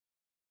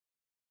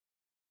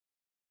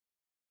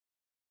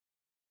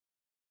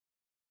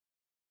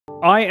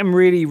I am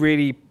really,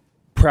 really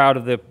proud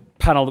of the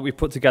panel that we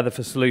put together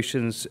for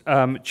solutions.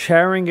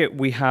 Chairing it,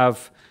 we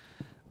have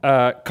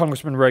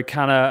Congressman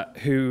Khanna,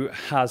 who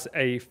has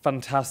a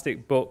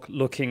fantastic book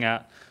looking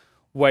at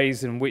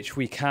ways in which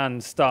we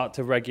can start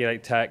to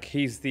regulate tech.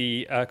 He's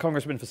the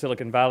congressman for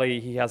Silicon Valley.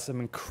 He has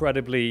some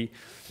incredibly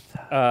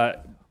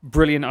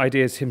brilliant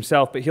ideas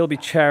himself, but he'll be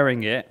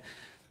chairing it.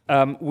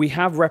 We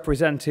have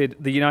represented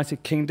the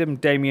United Kingdom,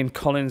 Damian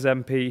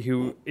MP,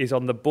 who is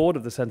on the board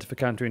of the Centre for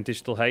Countering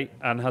Digital Hate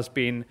and has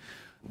been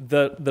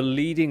the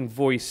leading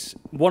voice,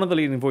 one of the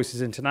leading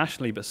voices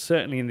internationally, but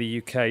certainly in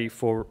the UK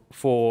for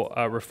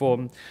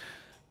reform.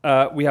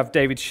 We have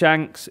David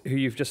Shanks, who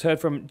you've just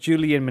heard from,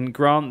 Julian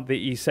Grant, the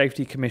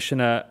E-Safety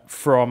Commissioner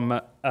from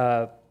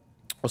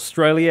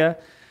Australia,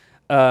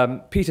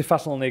 Peter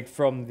Fattelnig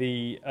from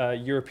the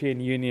European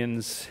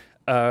Union's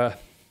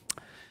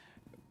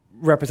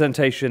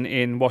representation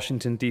in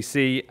Washington,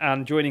 D.C.,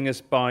 and joining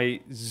us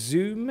by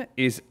Zoom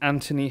is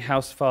Anthony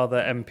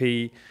Housefather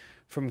MP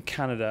from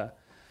Canada.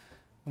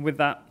 And with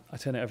that, I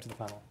turn it over to the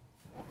panel.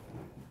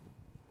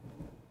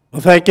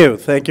 Well, thank you.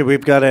 Thank you.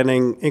 We've got an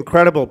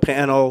incredible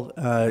panel,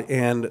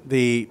 and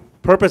the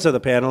purpose of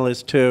the panel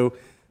is to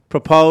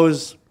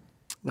propose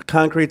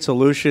concrete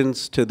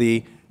solutions to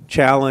the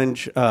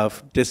challenge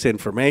of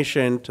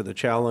disinformation, to the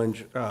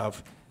challenge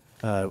of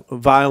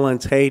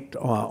violence, hate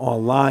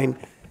online.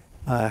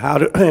 How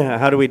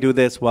do we do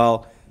this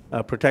while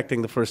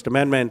protecting the First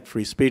Amendment,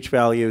 free speech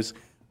values,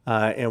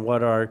 and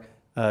what are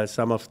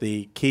some of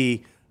the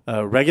key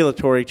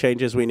regulatory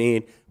changes we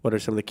need? What are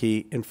some of the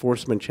key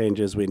enforcement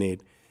changes we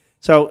need?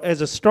 So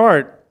as a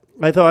start,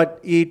 I thought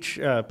each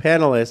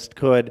panelist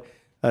could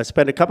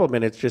spend a couple of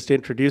minutes just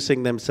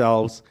introducing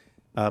themselves,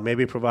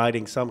 maybe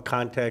providing some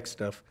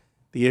context of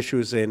the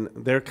issues in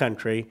their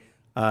country,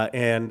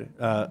 and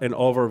an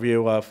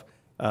overview of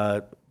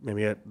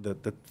maybe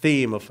the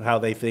theme of how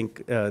they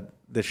think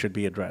this should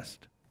be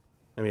addressed.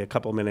 Maybe a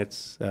couple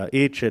minutes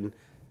each, and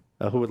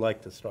who would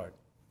like to start?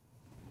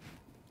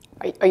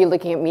 Are you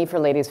looking at me for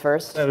ladies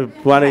first? Why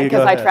don't you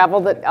go ahead? Because I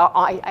traveled,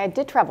 I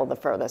did travel the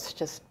furthest,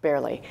 just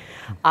barely.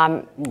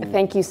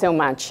 Thank you so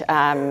much.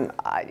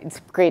 It's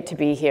great to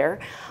be here.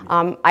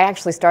 I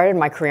actually started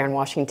my career in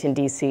Washington,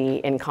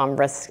 D.C. in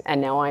Congress,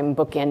 and now I'm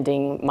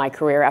bookending my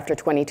career after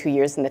 22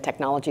 years in the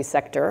technology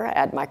sector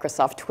at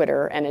Microsoft,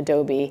 Twitter, and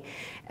Adobe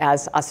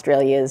as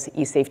Australia's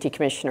e-safety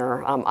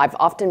commissioner. I've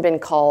often been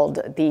called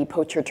the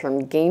poacher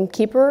term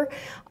gamekeeper,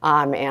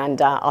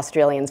 and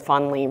Australians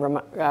fondly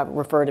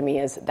refer to me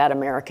as that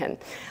American.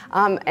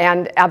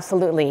 And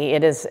absolutely,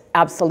 it is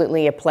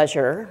absolutely a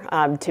pleasure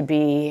to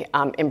be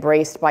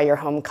embraced by your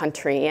home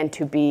country and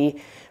to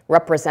be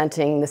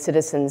representing the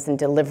citizens and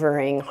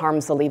delivering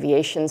harms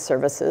alleviation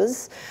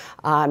services.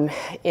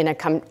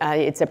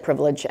 It's a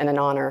privilege and an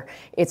honor.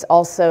 It's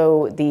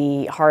also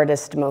the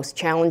hardest, most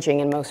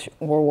challenging, and most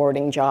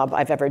rewarding job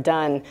I've ever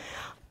done.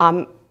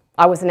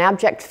 I was an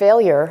abject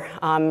failure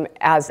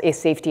as a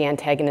safety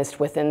antagonist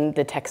within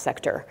the tech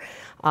sector.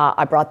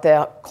 I brought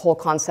the whole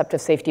concept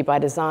of safety by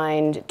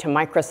design to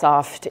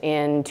Microsoft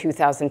in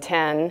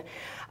 2010.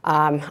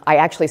 I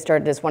actually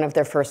started as one of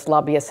their first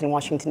lobbyists in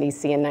Washington,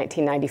 D.C. in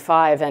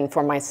 1995, and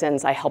for my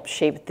sins, I helped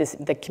shape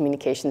the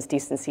Communications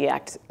Decency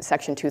Act,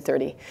 Section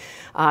 230.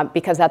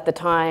 Because at the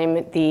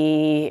time,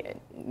 the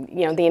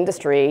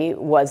industry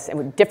was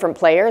different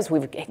players.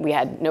 We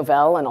had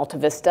Novell and Alta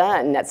Vista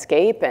and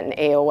Netscape and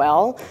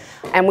AOL,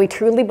 and we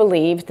truly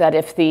believed that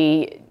if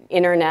the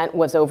internet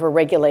was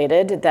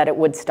over-regulated, that it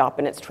would stop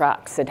in its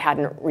tracks. It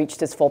hadn't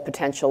reached its full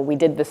potential. We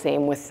did the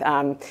same with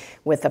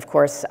of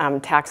course,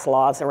 tax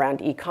laws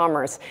around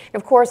e-commerce.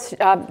 Of course,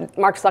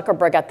 Mark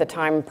Zuckerberg at the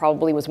time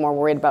probably was more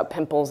worried about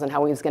pimples and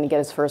how he was going to get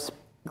his first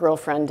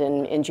girlfriend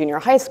in junior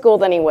high school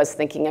than he was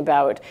thinking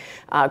about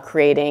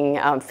creating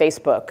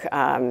Facebook.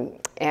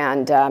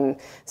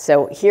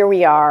 So here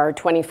we are,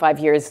 25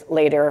 years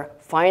later.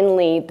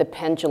 Finally, the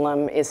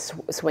pendulum is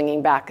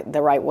swinging back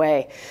the right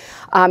way.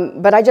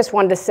 But I just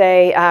wanted to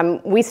say,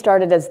 we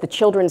started as the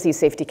Children's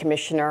E-Safety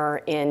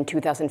Commissioner in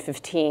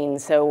 2015.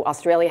 So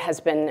Australia has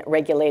been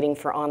regulating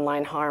for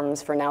online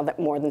harms for now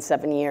more than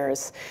 7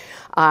 years.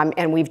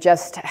 And we've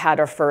just had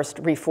our first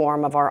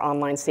reform of our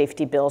online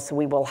safety bill. So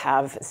we will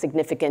have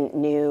significant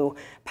new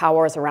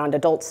powers around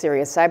adult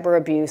serious cyber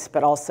abuse,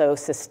 but also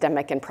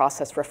systemic and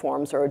process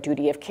reforms or a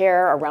duty of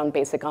care around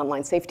basic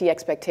online safety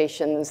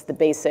expectations, the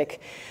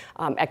basic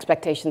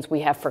expectations we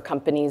have for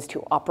companies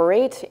to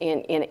operate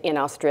in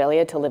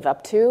Australia to live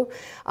up to,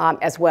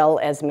 as well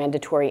as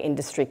mandatory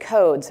industry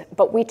codes.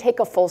 But we take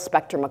a full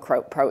spectrum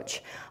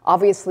approach.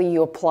 Obviously,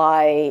 you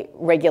apply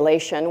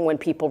regulation when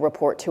people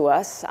report to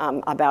us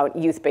about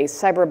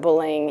youth-based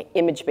cyberbullying,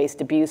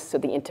 image-based abuse, so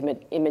the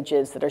intimate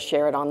images that are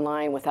shared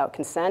online without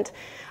consent.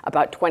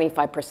 About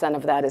 25%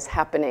 of that is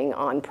happening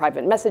on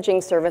private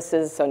messaging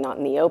services, so not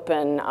in the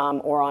open,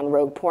 or on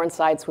rogue porn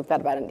sites. We've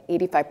got about an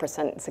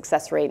 85%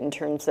 success rate in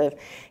terms of of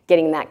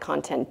getting that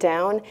content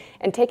down.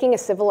 And taking a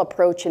civil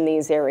approach in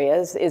these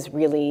areas is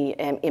really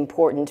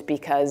important,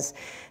 because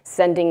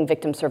sending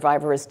victim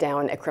survivors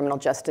down a criminal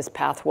justice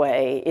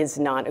pathway is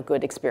not a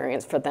good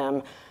experience for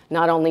them.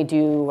 Not only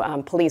do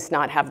police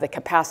not have the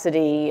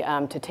capacity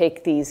to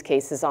take these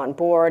cases on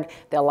board,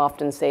 they'll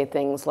often say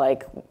things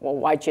like, well,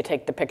 why'd you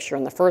take the picture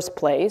in the first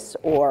place?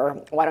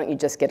 Or why don't you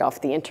just get off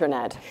the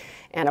internet?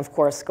 And of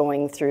course,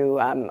 going through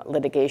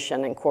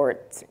litigation and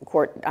court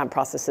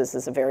processes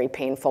is a very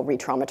painful,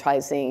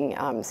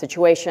 re-traumatizing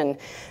situation.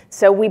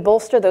 So we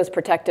bolster those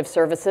protective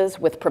services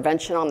with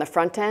prevention on the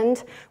front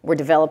end. We're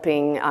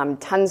developing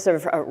tons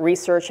of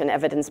research and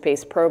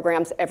evidence-based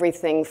programs,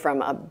 everything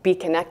from Be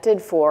Connected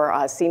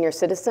for senior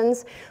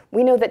citizens.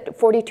 We know that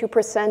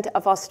 42%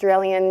 of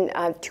Australian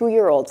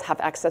 2-year-olds have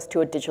access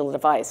to a digital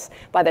device.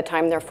 By the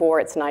time they're 4,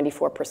 it's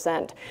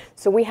 94%.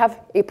 So we have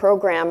a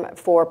program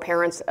for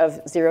parents of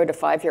 0 to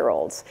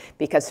 5-year-olds,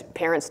 because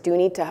parents do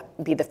need to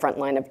be the front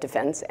line of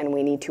defense, and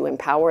we need to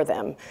empower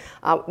them.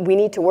 We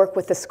need to work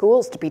with the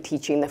schools to be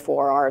teaching the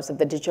 4 R's of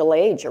the digital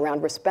age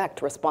around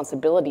respect,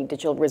 responsibility,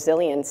 digital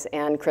resilience,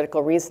 and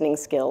critical reasoning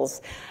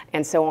skills,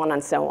 and so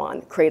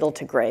on, cradle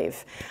to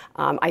grave.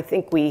 I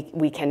think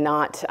we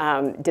cannot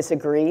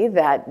disagree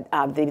that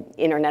the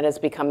internet has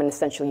become an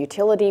essential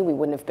utility. We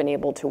wouldn't have been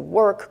able to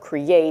work,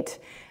 create,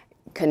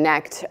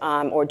 connect,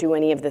 or do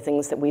any of the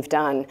things that we've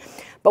done.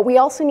 But we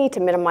also need to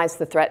minimize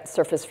the threat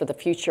surface for the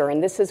future,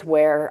 and this is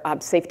where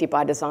safety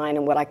by design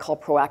and what I call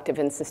proactive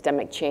and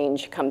systemic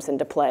change comes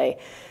into play.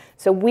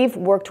 So we've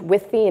worked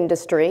with the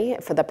industry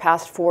for the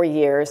past 4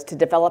 years to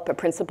develop a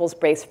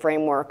principles-based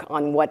framework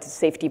on what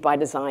safety by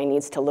design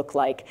needs to look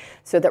like,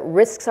 so that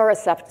risks are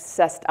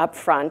assessed up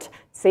front,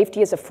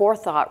 safety is a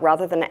forethought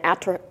rather than an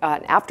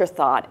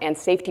afterthought, and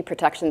safety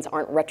protections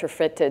aren't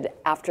retrofitted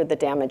after the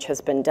damage has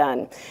been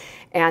done.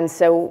 And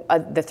so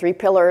the 3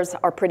 pillars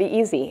are pretty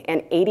easy,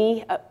 and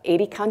 80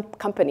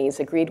 companies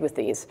agreed with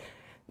these.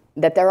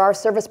 That there are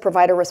service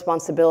provider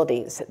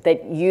responsibilities,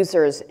 that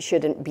users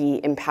shouldn't be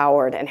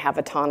empowered and have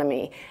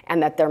autonomy,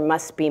 and that there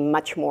must be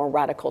much more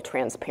radical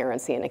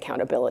transparency and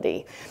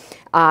accountability.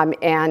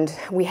 And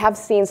we have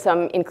seen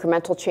some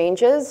incremental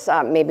changes,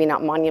 maybe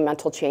not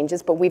monumental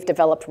changes, but we've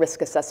developed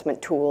risk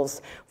assessment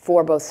tools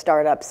for both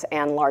startups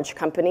and large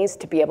companies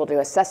to be able to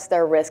assess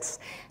their risks,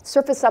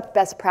 surface up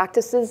best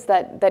practices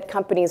that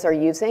companies are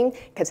using,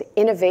 because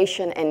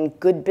innovation and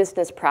good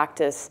business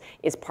practice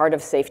is part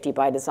of safety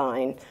by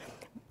design.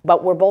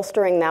 But we're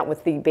bolstering that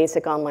with the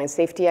basic online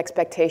safety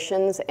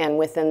expectations, and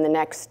within the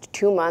next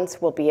 2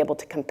 months, we'll be able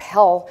to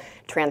compel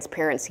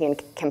transparency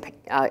and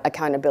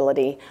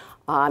accountability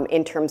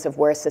in terms of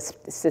where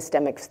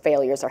systemic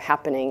failures are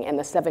happening. And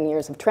the 7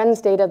 years of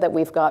trends data that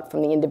we've got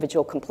from the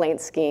individual complaint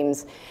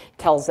schemes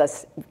tells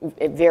us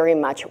very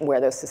much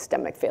where those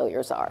systemic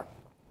failures are.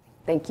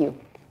 Thank you.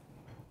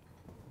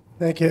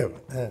 Thank you.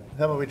 How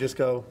about we just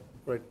go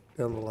right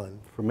down the line?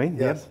 From me?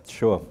 Yes. Yeah,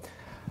 sure.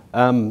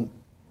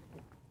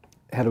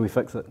 How do we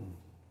fix it?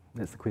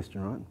 That's the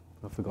question, right?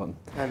 I've forgotten.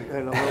 And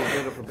a little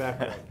bit of a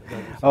background.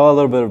 Oh, a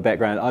little bit of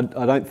background.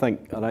 I don't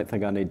think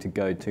I need to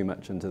go too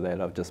much into that.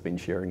 I've just been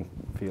sharing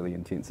fairly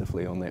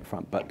intensively on that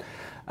front. But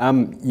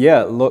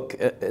yeah, look,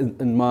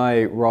 in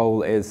my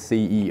role as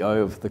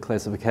CEO of the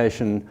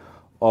Classification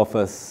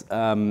Office,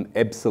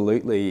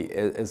 absolutely,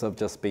 as I've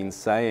just been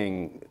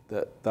saying,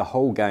 the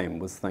whole game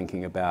was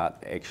thinking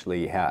about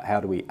actually how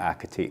do we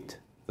architect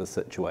the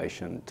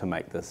situation to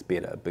make this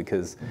better,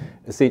 because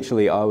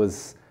essentially I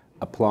was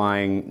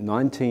applying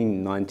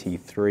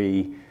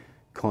 1993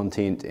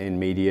 content and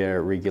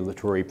media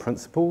regulatory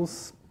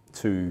principles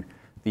to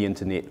the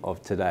internet of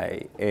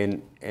today,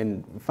 and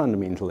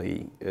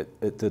fundamentally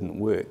it didn't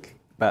work.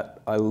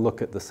 But I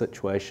look at the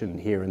situation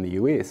here in the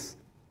US,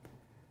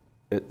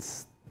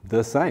 it's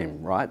the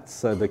same, right?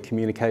 So the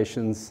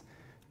Communications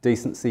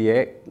Decency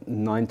Act,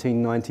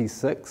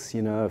 1996,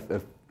 you know,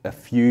 a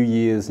few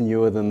years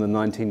newer than the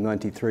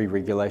 1993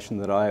 regulation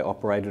that I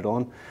operated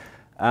on.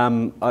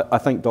 I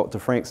think Dr.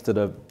 Franks did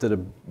a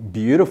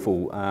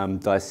beautiful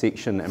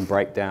dissection and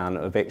breakdown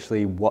of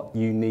actually what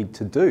you need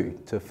to do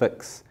to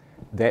fix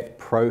that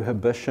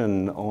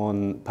prohibition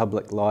on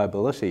public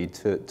liability,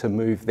 to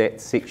move that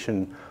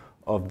section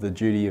of the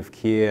duty of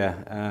care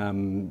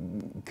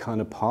kind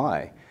of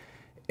pie.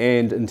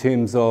 And in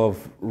terms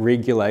of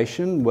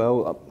regulation,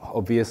 well,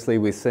 obviously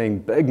we're seeing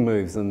big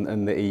moves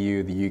in the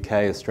EU, the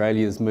UK,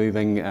 Australia's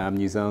moving,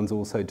 New Zealand's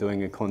also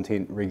doing a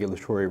content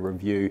regulatory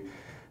review.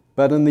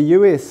 But in the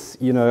US,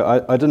 you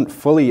know, I didn't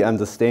fully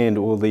understand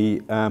all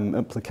the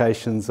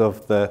implications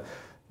of the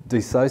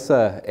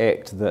DeSouza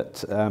Act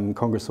that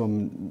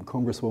Congresswoman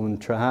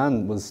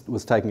Trahan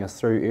was taking us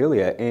through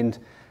earlier. And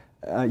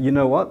you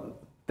know what?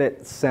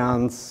 That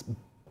sounds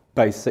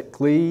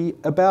basically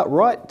about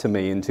right to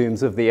me in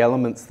terms of the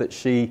elements that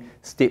she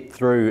stepped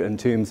through in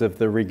terms of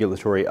the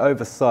regulatory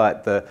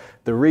oversight, the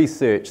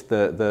research,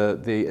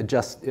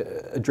 addressing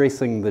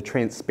the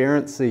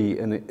transparency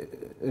and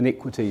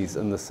inequities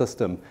in the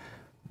system.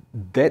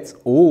 That's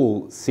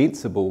all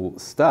sensible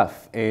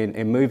stuff and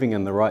moving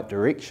in the right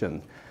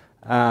direction.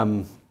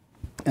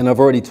 And I've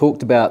already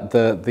talked about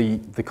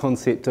the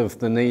concept of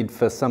the need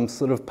for some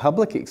sort of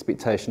public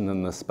expectation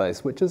in this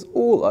space, which is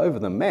all over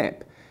the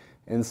map.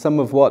 And some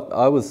of what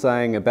I was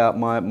saying about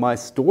my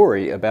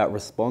story about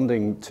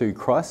responding to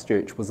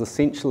Christchurch was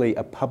essentially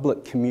a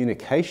public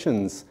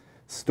communications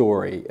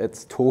story.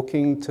 It's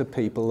talking to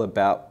people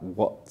about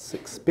what's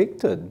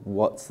expected,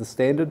 what's the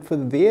standard for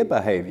their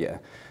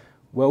behaviour.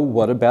 Well,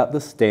 what about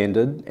the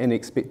standard and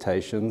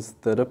expectations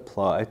that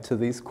apply to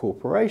these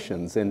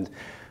corporations? And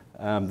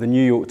the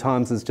New York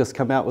Times has just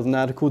come out with an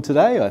article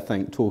today, I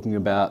think, talking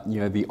about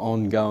the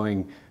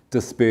ongoing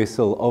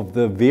dispersal of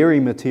the very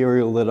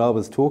material that I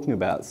was talking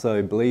about.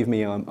 So believe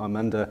me, I'm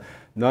under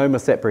no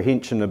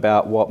misapprehension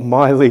about what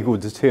my legal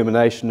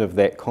determination of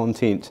that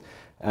content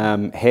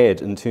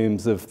had in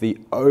terms of the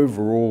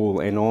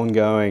overall and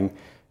ongoing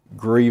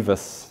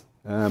grievous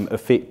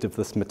effect of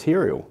this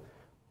material.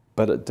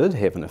 But it did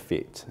have an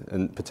effect,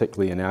 and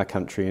particularly in our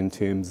country, in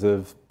terms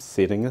of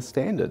setting a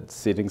standard,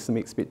 setting some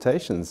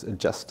expectations,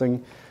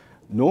 adjusting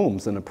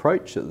norms and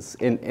approaches.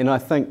 And I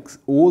think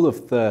all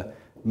of the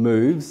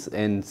moves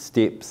and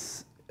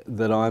steps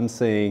that I'm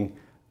seeing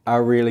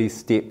are really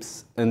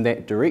steps in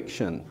that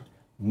direction.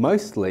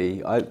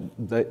 Mostly,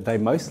 they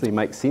mostly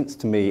make sense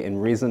to me and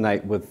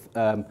resonate with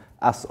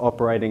us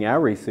operating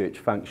our research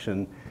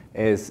function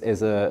as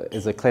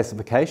a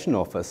classification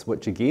office,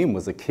 which again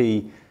was a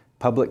key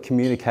public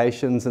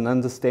communications and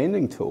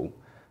understanding tool.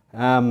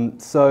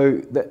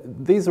 So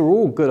these are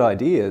all good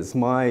ideas.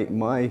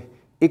 My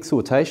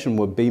exhortation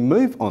would be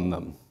move on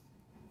them.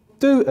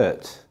 Do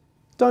it.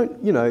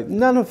 Don't,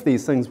 none of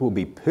these things will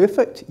be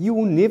perfect. You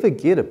will never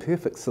get a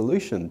perfect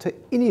solution to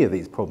any of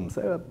these problems.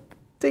 They are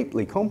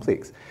deeply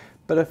complex.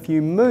 But if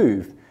you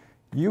move,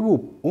 you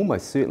will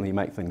almost certainly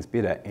make things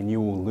better, and you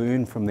will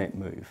learn from that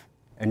move.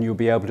 And you'll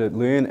be able to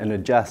learn and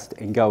adjust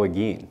and go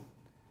again.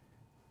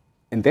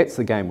 And that's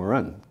the game we're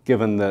in,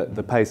 given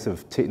the pace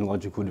of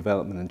technological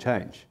development and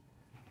change.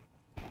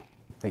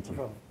 Thank you.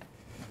 Go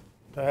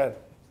ahead.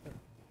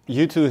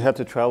 You two had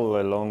to travel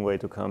a long way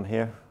to come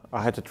here.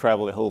 I had to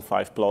travel a whole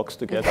 5 blocks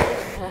to get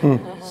there.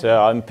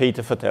 So I'm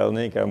Peter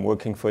Vertelnik. I'm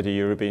working for the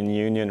European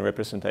Union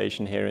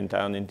representation here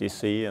down in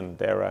DC, and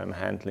there I'm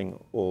handling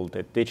all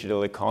the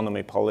digital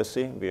economy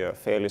policy. We are a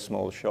fairly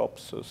small shop,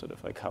 so sort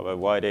of I cover a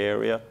wide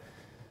area.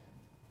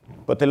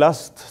 But the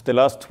last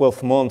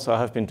 12 months, I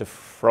have been the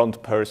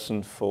front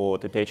person for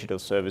the Digital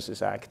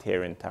Services Act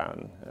here in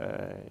town.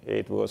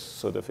 It was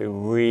sort of a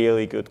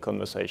really good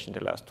conversation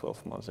the last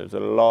 12 months. There was a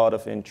lot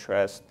of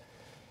interest.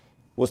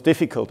 It was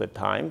difficult at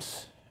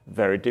times,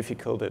 very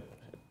difficult at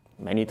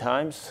many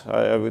times,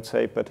 I would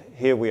say, but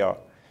here we are.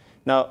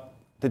 Now,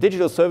 the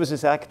Digital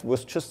Services Act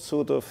was just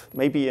sort of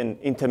maybe an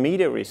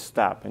intermediary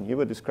step, and you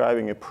were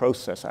describing a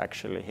process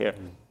actually here.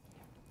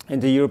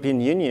 In the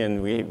European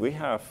Union, we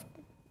have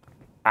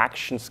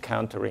actions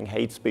countering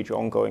hate speech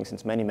ongoing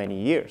since many, many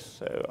years.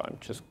 So I'm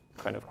just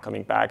kind of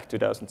coming back to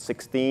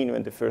 2016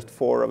 when the first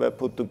fora were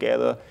put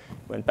together,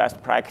 when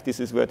best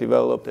practices were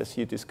developed, as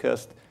you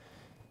discussed.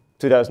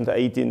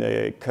 2018,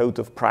 a code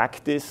of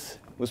practice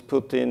was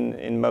put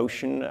in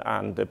motion,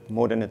 and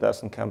more than a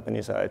dozen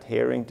companies are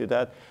adhering to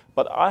that.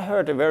 But I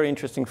heard a very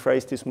interesting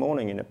phrase this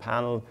morning in a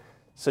panel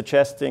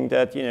suggesting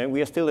that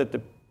we are still at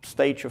the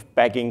stage of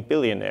begging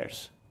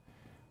billionaires.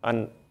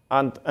 And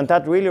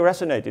that really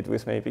resonated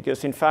with me,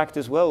 because in fact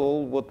as well,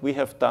 all what we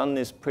have done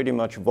is pretty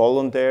much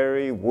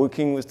voluntary,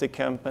 working with the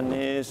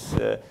companies,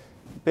 a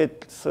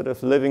bit sort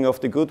of living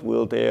off the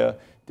goodwill they're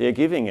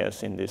giving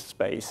us in this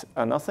space.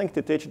 And I think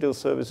the Digital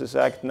Services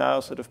Act now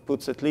sort of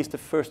puts at least the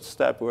first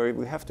step where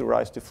we have to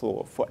rise the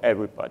floor for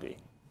everybody.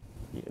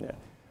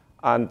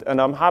 And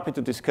I'm happy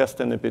to discuss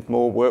then a bit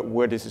more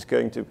where this is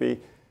going to be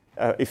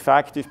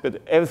effective,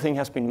 but everything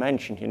has been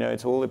mentioned.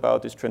 It's all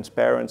about this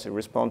transparency,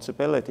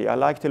 responsibility. I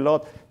liked a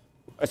lot.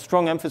 A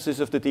strong emphasis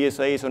of the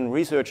DSA is on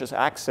researchers'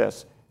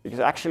 access, because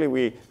actually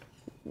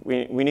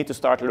we need to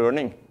start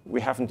learning. We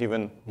haven't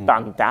even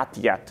done that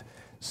yet.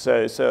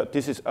 So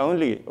this is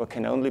only, or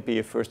can only be,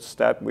 a first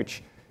step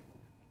which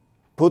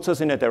puts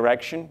us in a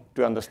direction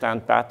to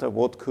understand better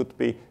what could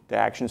be the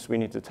actions we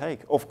need to take.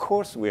 Of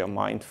course, we are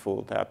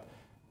mindful that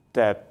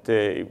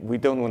we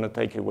don't want to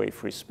take away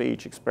free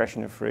speech.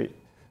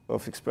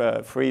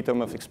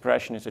 Freedom of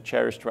expression is a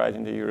cherished right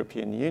in the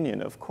European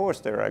Union. Of course,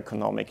 there are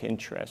economic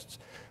interests,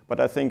 but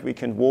I think we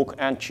can walk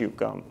and chew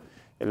gum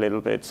a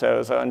little bit.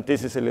 So and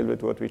this is a little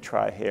bit what we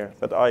try here.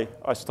 But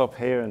I stop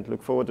here and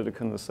look forward to the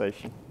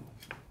conversation.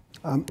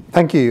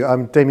 Thank you.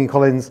 I'm Damian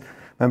Collins,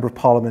 Member of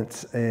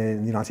Parliament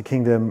in the United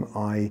Kingdom.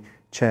 I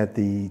chaired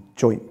the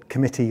Joint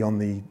Committee on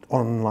the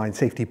Online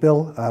Safety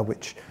Bill,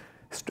 which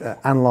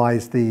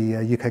analysed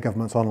the UK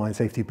government's online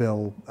safety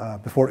bill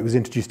before it was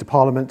introduced to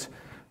Parliament,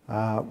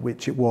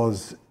 which it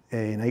was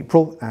in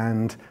April,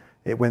 and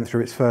it went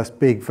through its first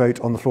big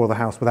vote on the floor of the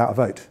House without a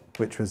vote,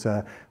 which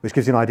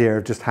gives you an idea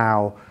of just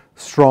how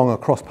strong a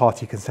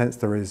cross-party consensus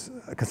there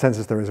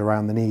is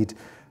around the need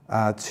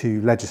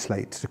to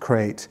legislate, to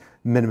create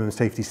minimum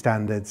safety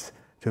standards,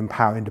 to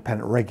empower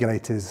independent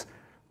regulators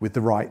with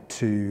the right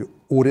to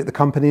audit the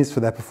companies for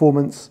their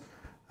performance,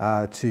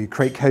 to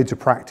create codes of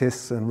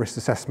practice and risk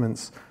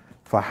assessments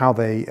for how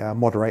they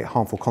moderate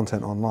harmful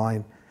content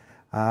online.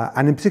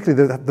 And in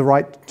particular, the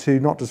right to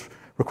not just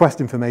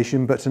request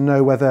information, but to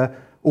know whether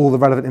all the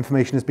relevant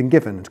information has been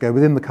given, and to go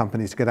within the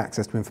companies to get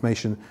access to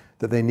information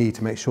that they need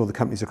to make sure the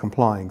companies are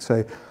complying.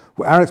 So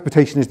our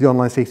expectation is the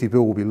online safety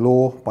bill will be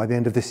law by the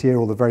end of this year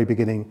or the very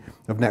beginning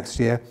of next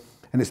year.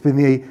 And it's been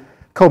the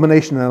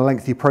culmination in a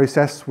lengthy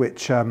process,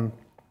 which I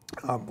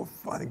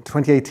think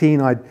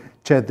 2018, I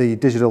chaired the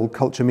Digital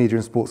Culture, Media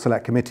and Sports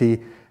Select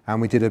Committee,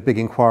 and we did a big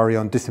inquiry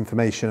on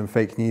disinformation and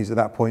fake news at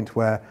that point,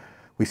 where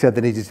we said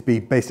there needed to be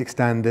basic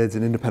standards,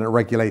 an independent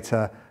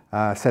regulator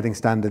setting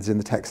standards in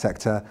the tech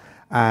sector,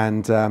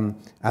 and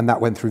that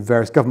went through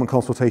various government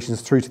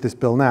consultations through to this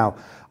bill now.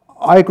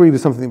 I agree with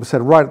something that was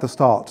said right at the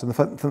start in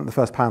the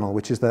first panel,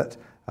 which is that,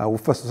 well,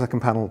 first or second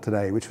panel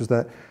today, which was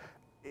that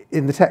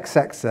in the tech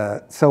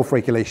sector,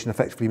 self-regulation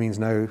effectively means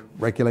no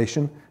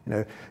regulation. You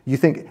know, you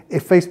think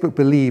if Facebook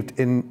believed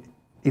in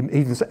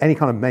even any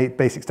kind of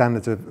basic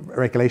standards of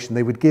regulation,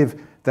 they would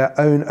give their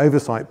own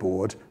oversight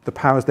board the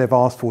powers they've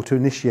asked for to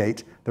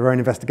initiate their own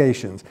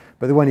investigations,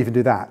 but they won't even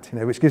do that. You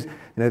know, which gives, you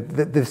know,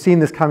 they've seen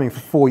this coming for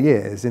 4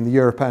 years in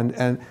Europe and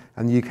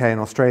the UK and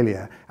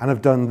Australia, and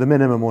have done the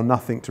minimum or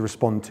nothing to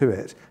respond to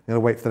it. They'll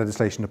wait for the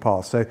legislation to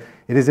pass. So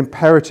it is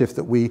imperative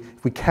that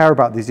if we care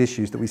about these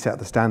issues, that we set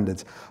the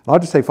standards. And I'll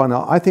just say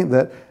finally, I think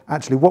that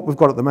actually what we've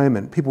got at the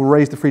moment, people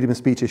raise the freedom of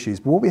speech issues,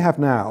 but what we have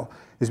now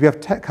is we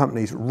have tech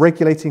companies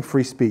regulating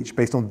free speech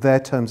based on their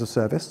terms of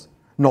service,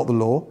 not the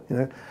law, you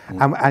know,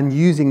 and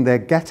using their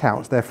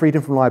get-outs, their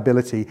freedom from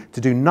liability,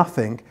 to do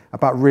nothing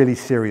about really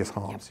serious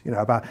harms. You know,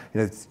 about, you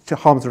know,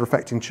 harms that are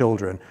affecting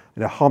children,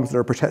 you know, harms that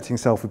are protecting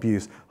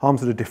self-abuse, harms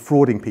that are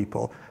defrauding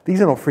people.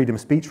 These are not freedom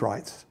of speech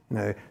rights. You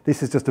know,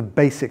 this is just a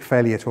basic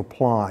failure to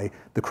apply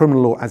the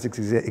criminal law as it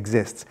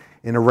exists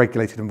in a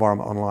regulated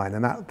environment online,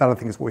 and that I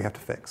think is what we have to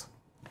fix.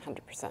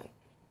 100%.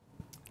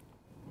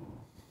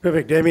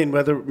 Perfect, Damian.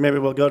 Maybe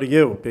we'll go to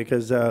you,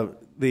 because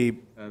the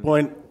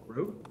point.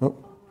 Oh.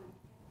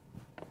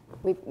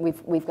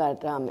 We've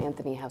got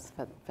Anthony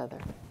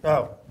Housefeather.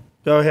 Oh,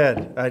 go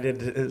ahead. I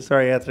did.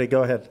 Sorry, Anthony.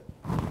 Go ahead.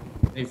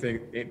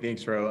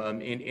 Thanks, Ro.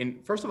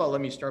 And first of all,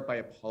 let me start by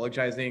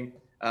apologizing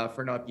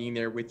for not being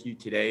there with you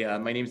today.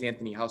 My name is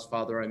Anthony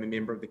Housefather. I'm a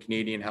member of the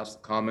Canadian House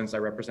of Commons. I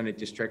represent a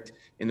district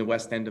in the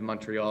West End of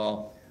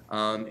Montreal.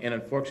 And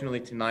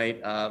unfortunately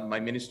tonight, my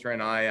minister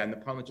and I, I'm the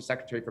Parliamentary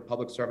Secretary for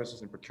Public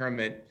Services and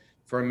Procurement.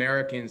 For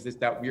Americans, there's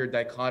that weird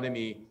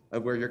dichotomy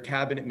of where your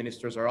cabinet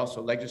ministers are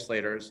also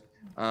legislators.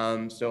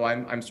 So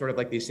I'm sort of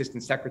like the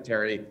assistant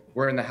secretary.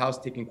 We're in the House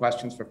taking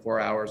questions for 4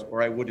 hours,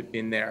 or I would have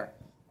been there.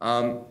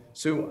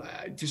 So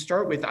to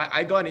start with,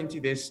 I got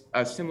into this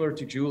similar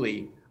to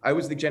Julie. I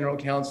was the general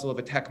counsel of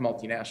a tech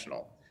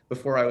multinational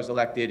before I was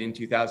elected in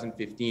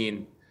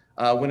 2015.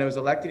 When I was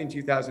elected in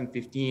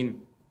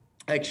 2015,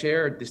 I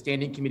chaired the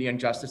Standing Committee on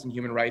Justice and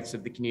Human Rights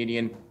of the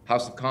Canadian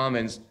House of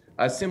Commons,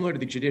 similar to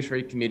the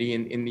Judiciary Committee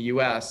in the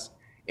US.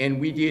 And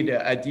we did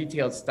a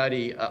detailed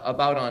study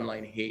about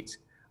online hate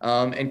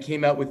and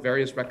came out with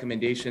various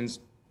recommendations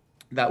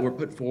that were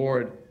put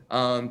forward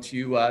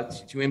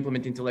to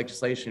implement into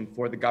legislation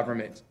for the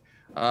government.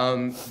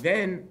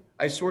 Then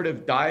I sort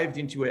of dived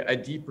into a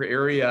deeper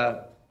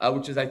area,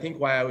 which is I think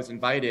why I was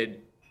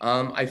invited.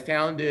 I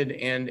founded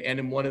and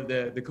am one of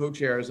the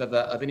co-chairs of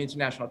an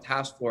international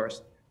task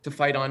force to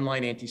fight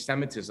online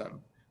anti-Semitism,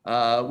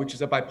 which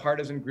is a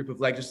bipartisan group of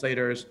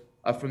legislators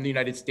from the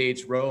United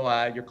States.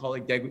 Ro, your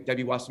colleague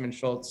Debbie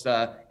Wasserman-Schultz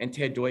and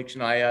Ted Deutsch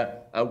and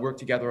I work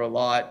together a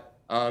lot.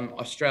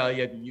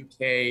 Australia, the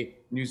UK,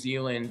 New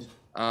Zealand,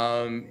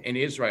 and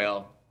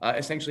Israel,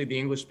 essentially the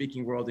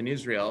English-speaking world in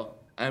Israel.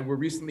 And we're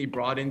recently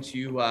brought in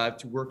to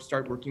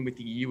start working with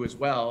the EU as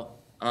well.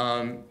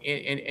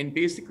 And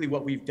basically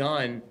what we've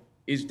done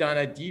is done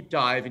a deep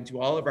dive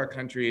into all of our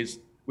countries,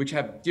 which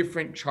have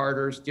different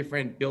charters,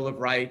 different Bill of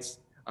Rights,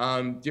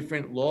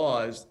 different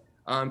laws,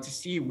 to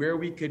see where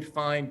we could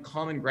find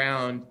common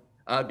ground,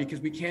 because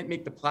we can't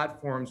make the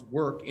platforms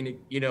work in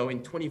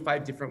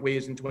 25 different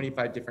ways in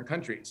 25 different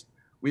countries.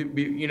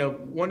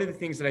 One of the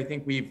things that I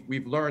think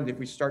we've learned, if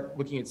we start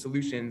looking at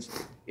solutions,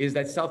 is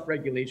that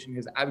self-regulation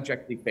has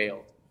abjectly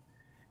failed.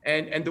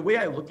 And the way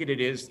I look at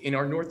it is, in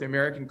our North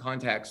American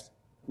context,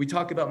 we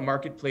talk about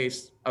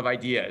marketplace of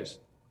ideas.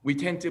 We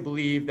tend to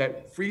believe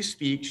that free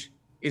speech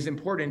is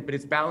important, but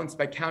it's balanced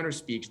by counter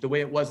speech, the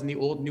way it was in the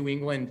old New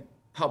England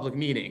public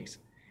meetings.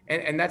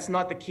 And that's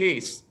not the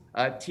case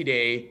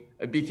today,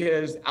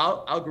 because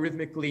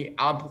algorithmically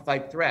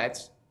amplified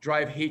threats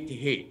drive hate to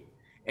hate.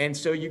 And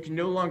so you can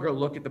no longer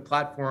look at the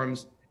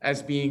platforms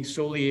as being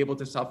solely able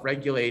to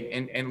self-regulate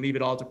and leave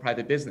it all to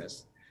private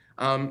business.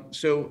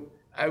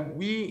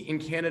 We in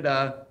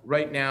Canada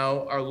right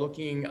now are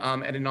looking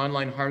at an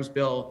online harms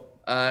bill,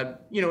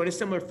 in a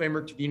similar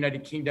framework to the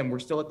United Kingdom. We're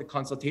still at the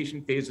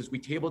consultation phase as we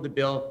tabled the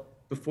bill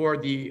before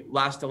the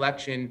last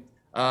election,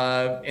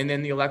 and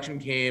then the election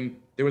came.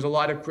 There was a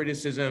lot of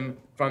criticism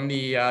from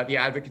the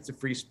advocates of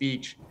free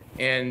speech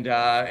and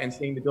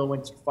saying the bill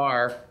went too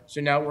far.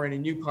 So now we're in a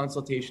new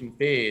consultation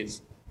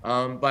phase.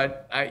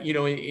 But you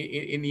know,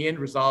 in the end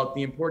result,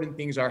 the important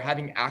things are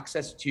having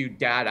access to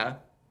data,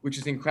 which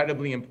is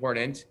incredibly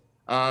important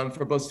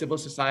for both civil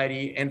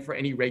society and for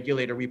any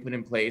regulator we put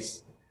in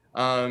place.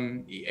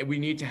 We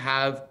need to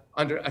have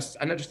an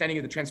understanding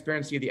of the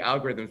transparency of the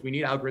algorithms. We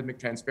need algorithmic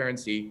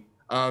transparency.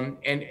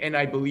 And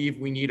I believe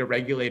we need a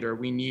regulator.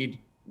 We need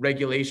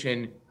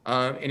regulation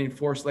and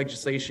enforce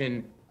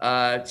legislation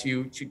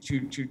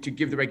to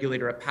give the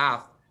regulator a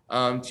path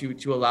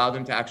to allow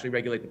them to actually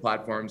regulate the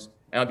platforms.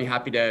 And I'll be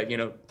happy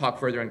to talk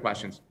further in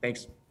questions.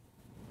 Thanks.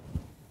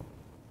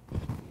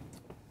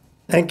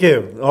 Thank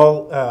you.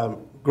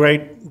 All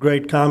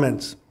great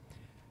comments.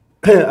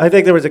 I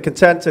think there was a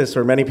consensus,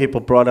 or many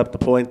people brought up the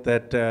point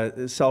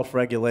that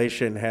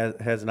self-regulation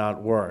has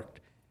not worked.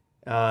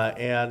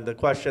 And the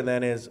question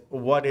then is,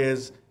 what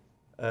is,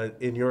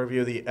 in your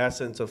view, the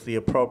essence of the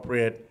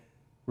appropriate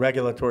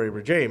regulatory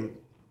regime?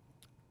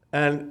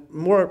 And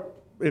more,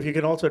 if you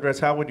can also address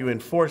how would you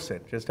enforce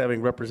it? Just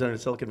having represented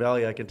Silicon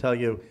Valley, I can tell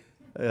you,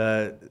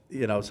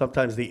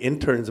 sometimes the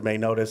interns may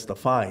notice the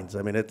fines.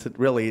 I mean, it's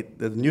really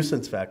the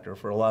nuisance factor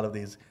for a lot of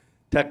these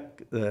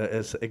tech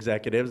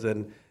executives,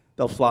 and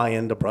they'll fly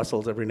into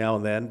Brussels every now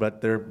and then,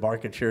 but their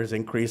market share is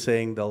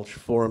increasing. They'll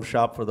forum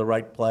shop for the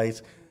right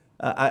place.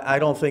 I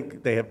don't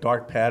think they have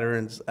dark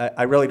patterns.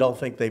 I really don't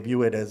think they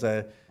view it as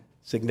a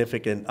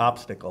significant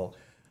obstacle.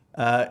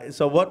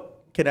 So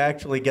what can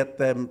actually get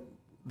them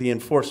the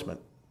enforcement?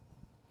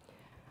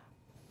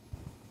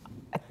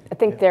 I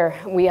think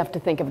we have to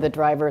think of the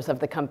drivers of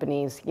the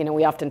companies. You know,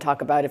 we often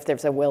talk about if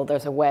there's a will,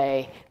 there's a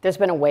way. There's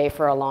been a way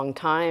for a long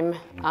time.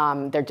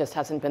 There just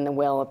hasn't been the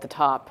will at the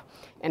top.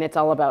 And it's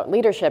all about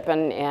leadership.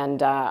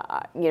 And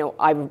you know,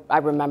 I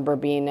remember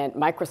being at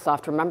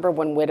Microsoft. Remember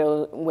when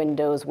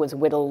Windows was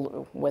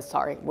riddled with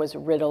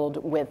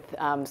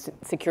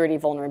security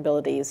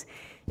vulnerabilities.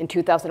 In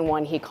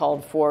 2001, he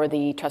called for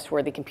the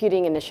Trustworthy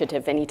Computing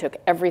Initiative, and he took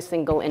every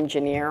single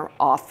engineer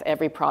off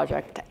every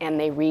project, and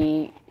they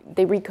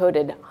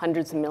recoded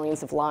hundreds of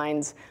millions of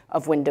lines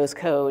of Windows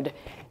code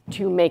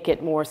to make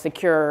it more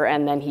secure.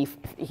 And then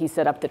he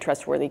set up the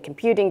Trustworthy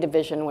Computing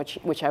division,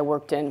 which I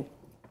worked in,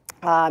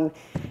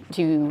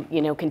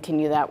 to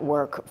continue that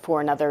work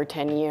for another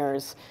 10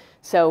 years.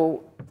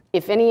 So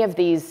if any of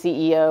these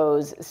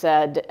CEOs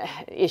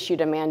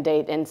issued a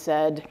mandate and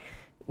said,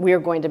 we're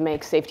going to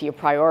make safety a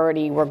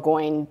priority, we're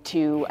going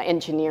to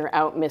engineer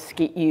out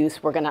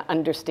misuse, we're going to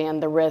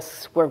understand the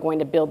risks, we're going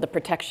to build the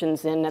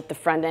protections in at the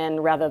front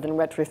end rather than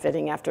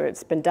retrofitting after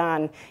it's been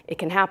done, it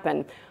can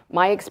happen.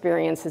 My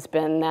experience has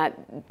been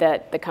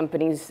that the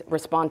companies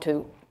respond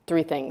to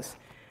three things: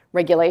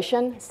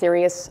 regulation,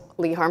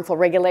 seriously harmful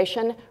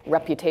regulation,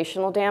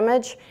 reputational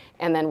damage,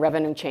 and then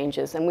revenue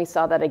changes. And we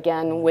saw that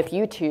again with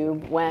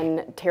YouTube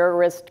when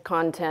terrorist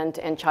content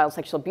and child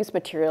sexual abuse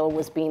material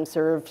was being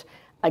served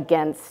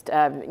against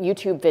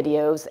YouTube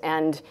videos,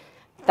 and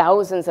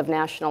thousands of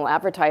national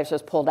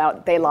advertisers pulled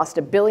out. They lost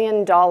 $1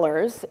 billion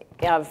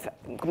of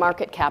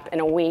market cap in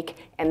a week,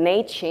 and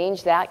they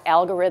changed that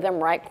algorithm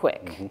right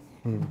quick.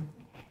 Mm-hmm.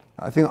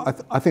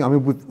 I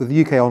mean, with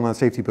the UK online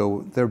safety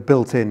bill, there are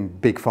built-in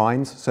big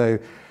fines. So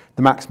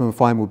the maximum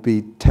fine would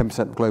be 10%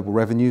 of global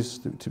revenues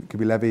could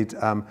be levied.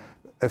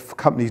 If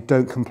companies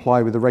don't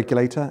comply with the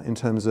regulator in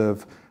terms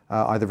of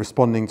either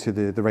responding to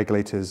the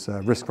regulator's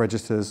risk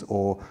registers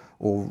or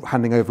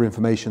handing over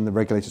information the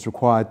regulator's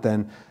required,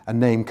 then a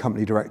named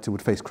company director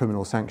would face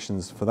criminal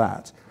sanctions for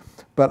that.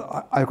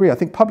 But I agree, I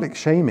think public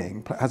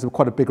shaming has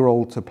quite a big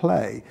role to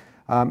play.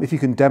 If you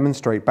can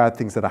demonstrate bad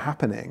things that are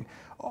happening.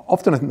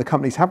 Often I think the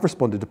companies have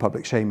responded to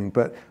public shaming,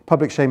 but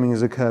public shaming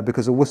has occurred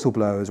because of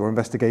whistleblowers or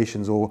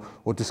investigations or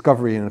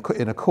discovery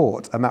in a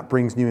court, and that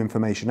brings new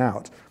information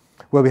out.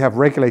 Where we have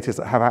regulators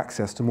that have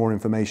access to more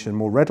information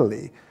more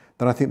readily,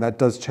 then I think that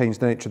does change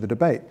the nature of the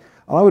debate.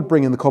 And I would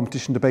bring in the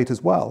competition debate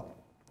as well.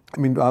 I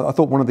mean, I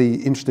thought one of the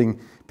interesting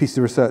pieces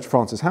of research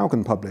Frances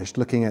Haugen published,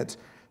 looking at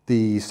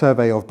the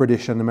survey of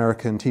British and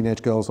American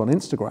teenage girls on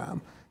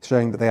Instagram,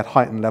 showing that they had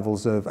heightened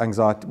levels of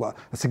anxiety. Well,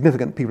 a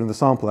significant people in the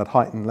sample had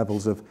heightened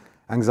levels of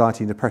anxiety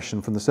and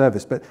depression from the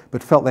service,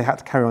 but felt they had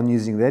to carry on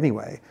using it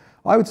anyway.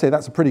 I would say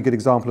that's a pretty good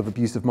example of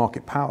abuse of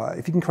market power.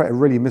 If you can create a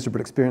really miserable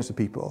experience for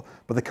people,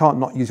 but they can't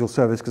not use your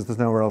service because there's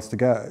nowhere else to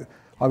go,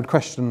 I would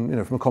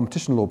question, from a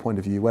competition law point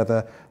of view,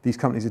 whether these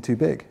companies are too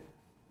big.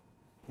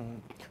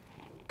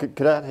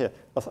 Could I add here?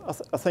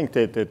 I think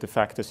the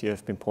factors you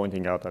have been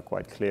pointing out are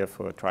quite clear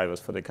for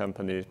drivers for the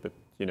companies, but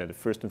the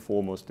first and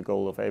foremost, the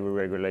goal of every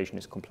regulation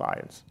is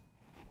compliance.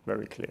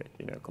 Very clear.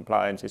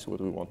 Compliance is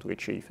what we want to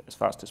achieve as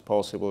fast as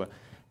possible,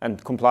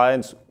 and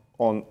compliance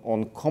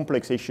on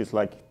complex issues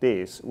like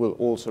this will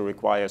also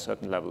require a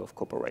certain level of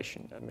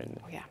cooperation. I mean,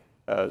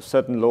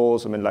 certain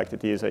laws, like the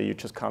DSA, you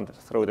just can't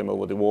throw them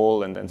over the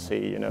wall and then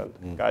say,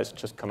 guys,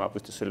 just come up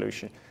with the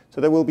solution.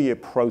 So there will be a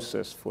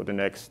process for the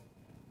next,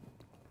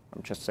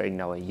 I'm just saying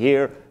now a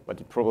year, but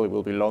it probably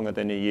will be longer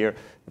than a year,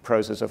 the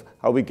process of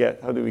how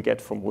do we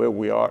get from where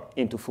we are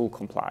into full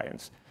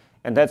compliance.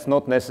 And that's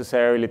not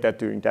necessarily that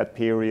during that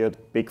period,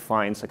 big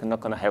fines are not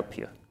going to help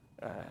you.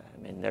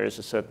 I mean, there is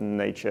a certain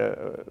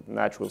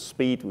natural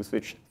speed with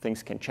which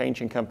things can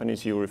change in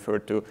companies. You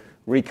referred to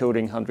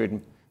recoding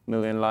 100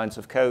 million lines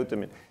of code. I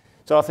mean,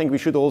 so I think we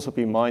should also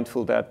be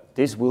mindful that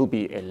this will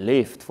be a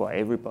lift for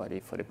everybody,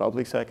 for the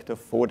public sector,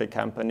 for the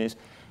companies.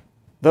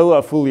 Though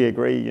I fully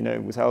agree, you know,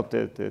 without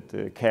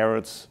the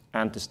carrots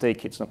and the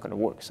stick, it's not going to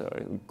work. So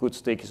a good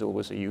stick is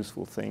always a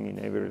useful thing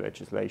in every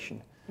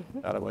legislation.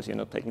 Otherwise, you're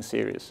not taken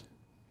serious.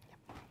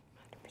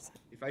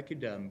 If I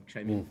could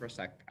chime in for a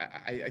sec,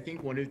 I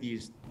think one of the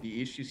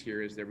issues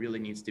here is there really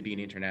needs to be an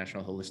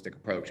international holistic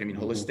approach. I mean,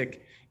 holistic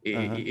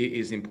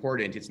is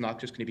important. It's not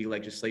just going to be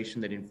legislation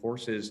that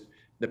enforces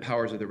the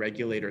powers of the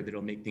regulator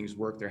that'll make things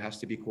work. There has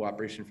to be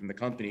cooperation from the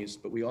companies,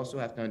 but we also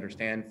have to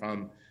understand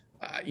from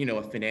you know,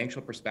 a financial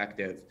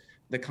perspective,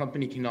 the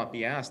company cannot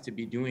be asked to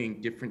be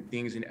doing different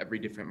things in every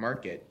different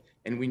market.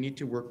 And we need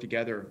to work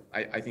together,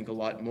 I think, a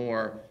lot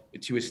more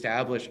to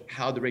establish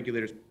how the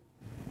regulators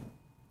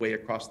way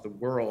across the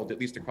world, at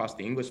least across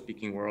the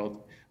English-speaking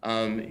world,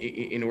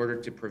 in order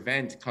to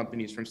prevent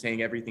companies from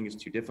saying everything is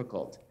too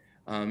difficult.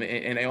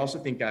 And I also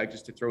think,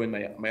 just to throw in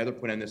my other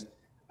point on this,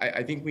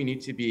 I think we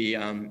need to be,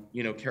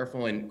 you know,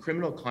 careful in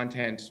criminal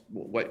content.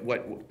 What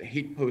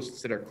hate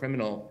posts that are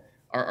criminal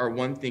are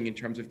one thing in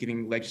terms of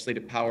giving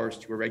legislative powers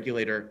to a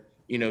regulator,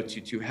 you know,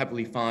 to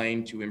heavily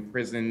fine, to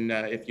imprison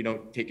if you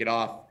don't take it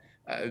off.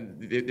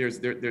 There's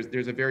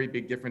a very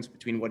big difference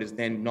between what is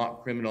then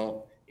not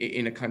criminal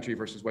in a country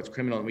versus what's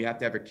criminal, and we have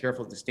to have a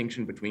careful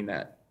distinction between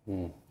that.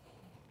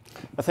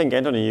 I think,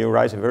 Anthony, you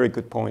raise a very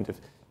good point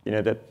of, you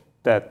know,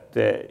 that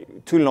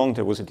too long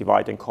there was a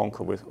divide and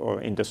conquer with,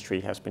 or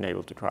industry has been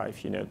able to drive,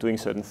 you know, doing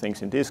certain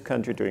things in this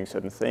country, doing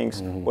certain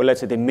things, or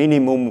let's say the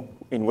minimum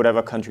in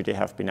whatever country they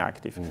have been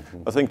active.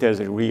 I think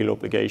there's a real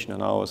obligation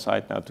on our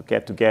side now to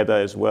get together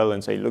as well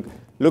and say,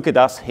 look at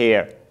us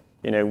here.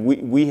 You know,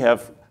 we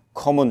have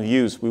common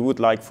views. We would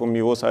like from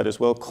your side as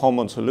well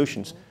common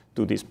solutions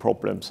to these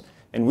problems.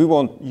 And we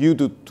want you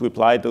to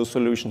apply those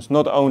solutions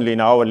not only in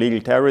our legal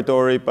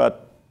territory,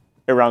 but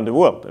around the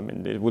world. I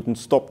mean, it wouldn't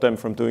stop them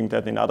from doing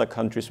that in other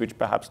countries which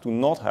perhaps do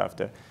not have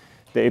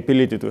the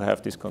ability to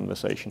have these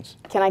conversations.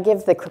 Can I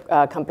give the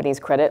companies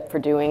credit for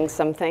doing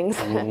some things?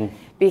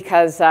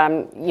 Because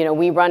you know,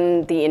 we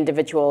run the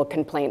individual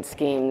complaint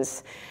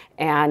schemes,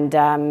 and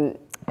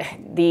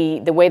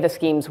the way the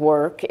schemes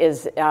work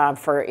is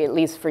for at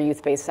least for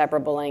youth-based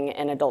cyberbullying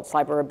and adult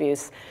cyber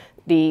abuse,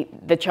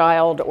 the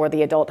child or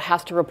the adult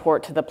has to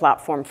report to the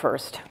platform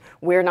first.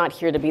 We're not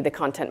here to be the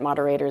content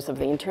moderators of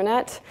the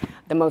internet.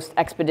 The most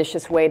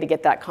expeditious way to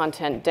get that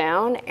content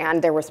down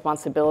and their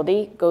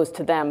responsibility goes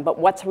to them. But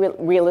what's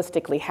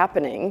realistically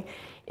happening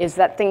is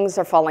that things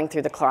are falling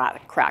through the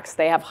cracks.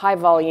 They have high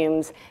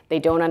volumes, they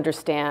don't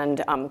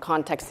understand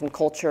context and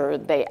culture,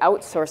 they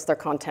outsource their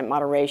content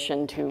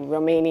moderation to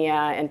Romania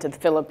and to the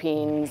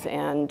Philippines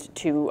and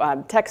to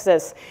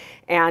Texas.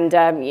 And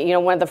you know,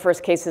 one of the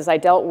first cases I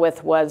dealt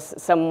with was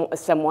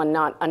someone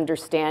not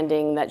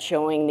understanding that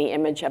showing the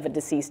image of a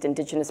deceased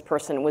Indigenous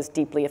person was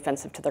deeply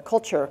offensive to their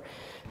culture.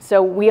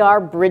 So we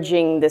are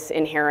bridging this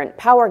inherent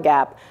power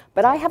gap,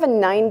 but I have a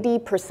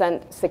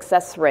 90%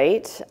 success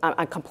rate,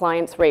 a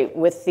compliance rate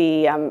with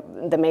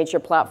the major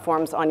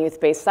platforms on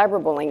youth-based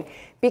cyberbullying,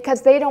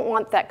 because they don't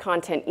want that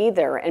content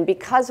either. And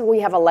because we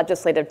have a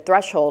legislative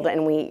threshold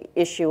and we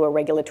issue a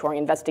regulatory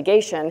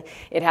investigation,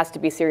 it has to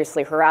be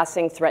seriously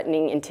harassing,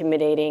 threatening,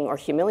 intimidating, or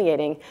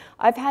humiliating.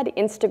 I've had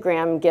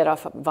Instagram get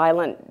off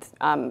violent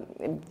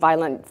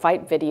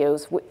fight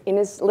videos in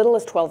as little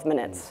as 12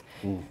 minutes.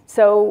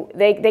 So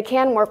they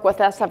can work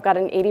with us. I've got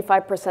an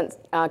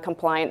 85%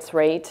 compliance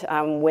rate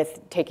with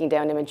taking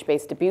down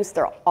image-based abuse.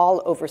 They're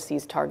all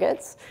overseas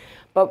targets.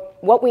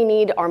 But what we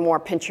need are more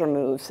pincher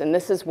moves, and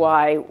this is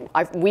why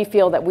we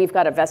feel that we've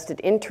got a vested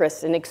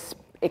interest in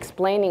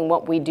explaining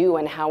what we do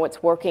and how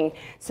it's working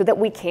so that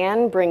we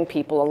can bring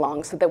people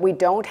along, so that we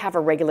don't have a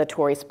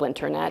regulatory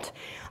splinter net.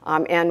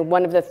 And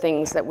one of the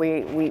things that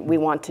we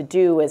want to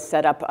do is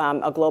set up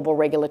a global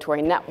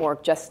regulatory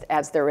network, just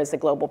as there is a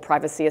global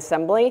privacy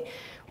assembly.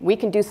 We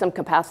can do some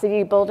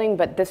capacity building,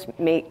 but this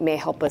may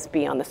help us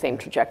be on the same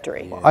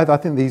trajectory. Well, I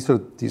think these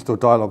sort of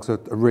dialogues are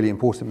really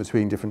important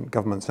between different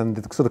governments, and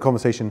the sort of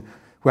conversation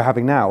we're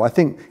having now. I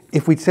think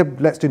if we said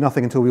let's do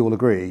nothing until we all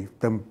agree,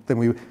 then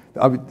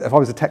if I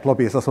was a tech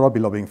lobbyist, that's what I'd be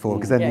lobbying for,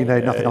 because then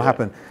nothing will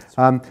happen.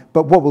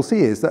 But what we'll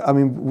see is that, I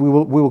mean, we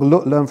will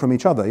learn from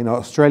each other. You know,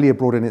 Australia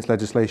brought in its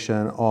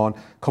legislation on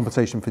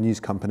compensation for news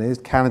companies.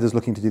 Canada's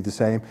looking to do the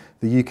same.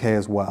 The UK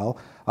as well.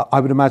 I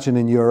would imagine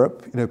in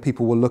Europe, you know,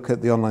 people will look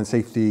at the online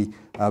safety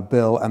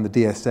bill and the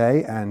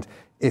DSA, and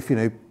if, you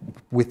know,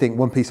 we think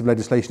one piece of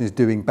legislation is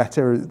doing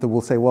better, then we'll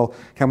say, well,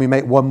 can we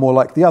make one more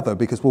like the other?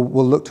 Because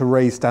we'll look to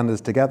raise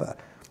standards together.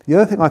 The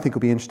other thing I think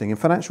will be interesting, in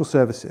financial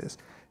services,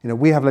 you know,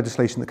 we have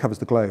legislation that covers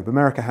the globe.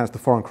 America has the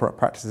Foreign Corrupt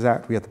Practices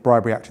Act, we have the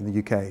Bribery Act in the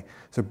UK.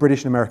 So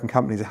British and American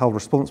companies are held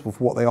responsible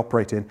for what they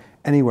operate in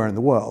anywhere in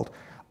the world.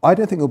 I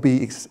don't think it'll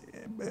be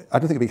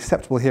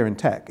acceptable here in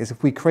tech is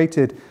if we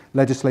created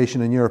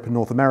legislation in Europe and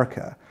North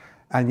America,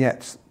 and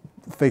yet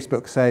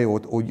Facebook, say, or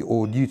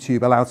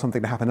YouTube allowed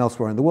something to happen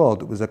elsewhere in the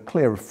world, it was a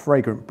clear,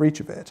 flagrant breach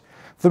of it.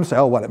 For them to say,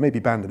 oh, well, it may be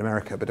banned in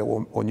America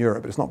or in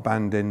Europe, but it's not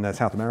banned in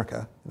South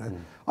America. You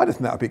know? I don't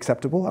think that would be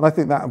acceptable. And I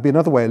think that would be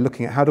another way of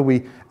looking at how do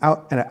we,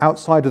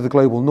 outside of the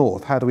global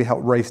north, how do we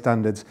help raise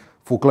standards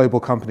for global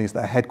companies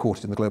that are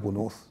headquartered in the global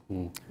north?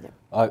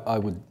 I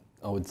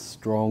would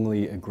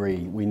strongly agree.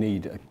 We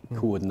need a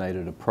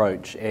coordinated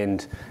approach,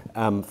 and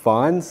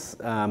fines,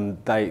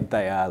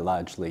 they are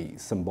largely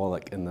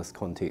symbolic in this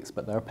context,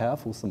 but they're a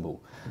powerful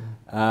symbol.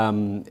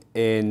 And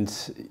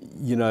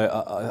you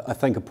know, I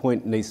think a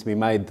point needs to be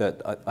made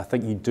that I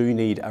think you do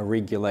need a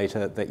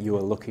regulator that you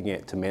are looking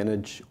at to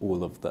manage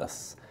all of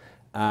this.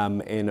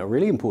 And a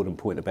really important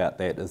point about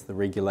that is the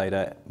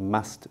regulator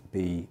must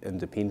be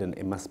independent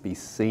and must be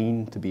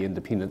seen to be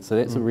independent. So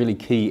that's a really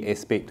key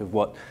aspect of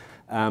what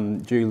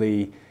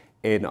Julie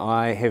and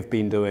I have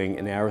been doing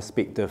in our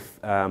respective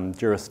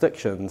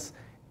jurisdictions,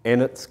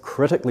 and it's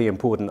critically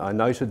important. I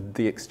noted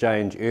the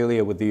exchange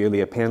earlier with the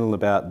earlier panel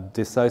about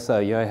de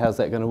Sosa, you know, how's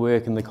that going to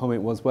work? And the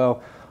comment was,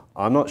 well,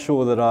 I'm not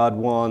sure that I'd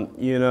want,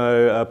 you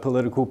know, a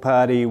political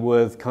party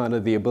with kind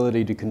of the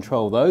ability to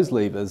control those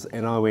levers.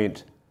 And I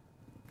went,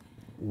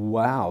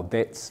 wow,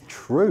 that's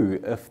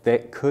true. If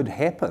that could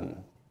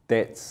happen,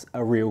 that's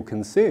a real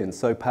concern.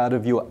 So part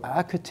of your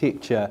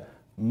architecture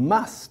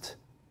must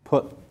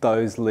put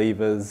those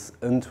levers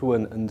into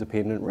an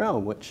independent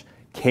realm, which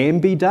can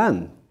be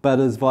done, but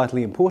is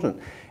vitally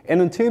important. And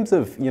in terms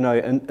of, you know,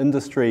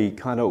 industry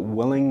kind of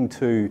willing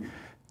to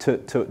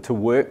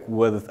work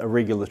with a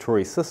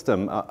regulatory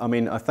system, I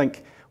mean, I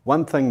think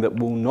one thing that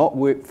will not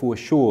work for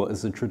sure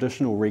is the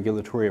traditional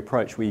regulatory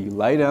approach where you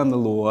lay down the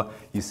law,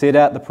 you set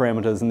out the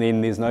parameters, and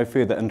then there's no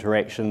further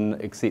interaction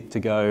except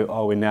to go,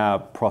 oh, we're now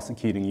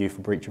prosecuting you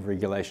for breach of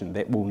regulation.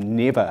 That will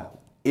never,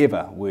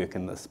 ever work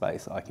in this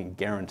space, I can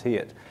guarantee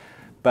it.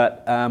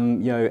 But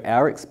you know,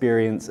 our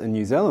experience in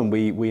New Zealand,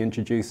 we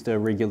introduced a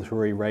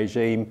regulatory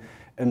regime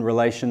in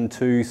relation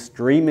to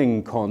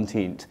streaming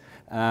content.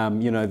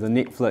 You know, the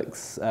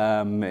Netflix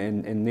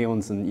and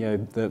Neons and, you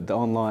know, the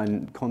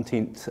online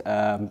content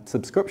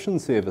subscription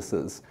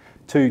services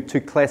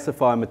to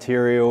classify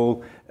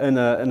material in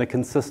a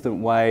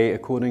consistent way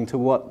according to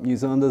what New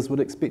Zealanders would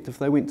expect if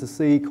they went to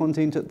see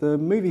content at the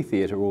movie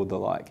theatre or the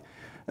like.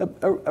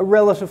 A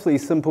relatively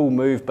simple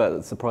move, but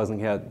it's surprising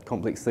how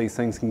complex these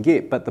things can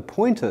get. But the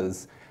point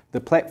is,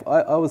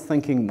 I was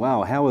thinking,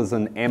 wow, how is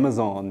an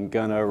Amazon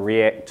going to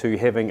react to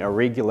having a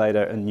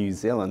regulator in New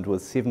Zealand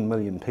with 7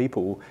 million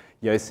people,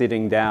 you know,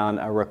 setting down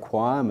a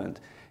requirement?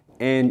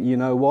 And you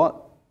know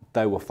what?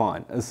 They were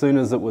fine. As soon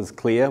as it was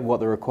clear what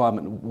the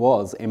requirement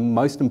was, and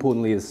most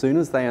importantly, as soon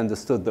as they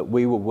understood that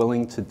we were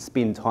willing to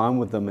spend time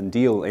with them and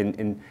deal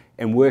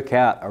and work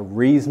out a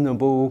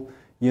reasonable,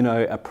 you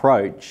know,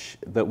 approach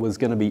that was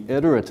going to be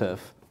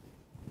iterative,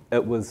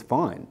 it was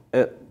fine.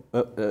 It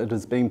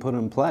has been put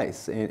in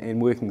place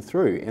and working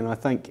through. And I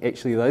think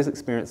actually those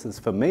experiences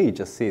for me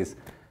just says,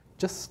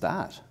 just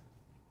start.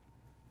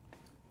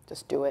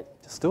 Just do it.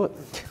 Just do it.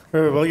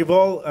 Well, you've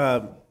all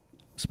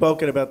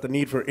spoken about the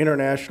need for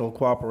international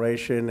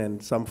cooperation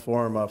and some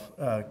form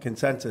of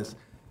consensus.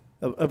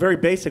 A very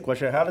basic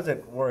question, how does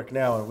it work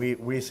now? And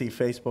we see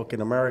Facebook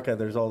in America,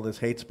 there's all this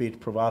hate speech,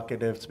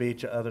 provocative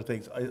speech, other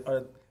things.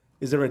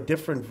 Is there a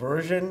different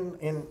version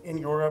in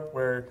Europe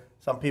where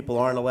some people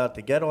aren't allowed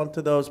to get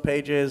onto those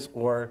pages?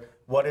 Or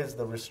what is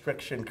the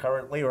restriction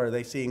currently? Or are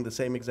they seeing the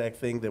same exact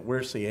thing that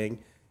we're seeing?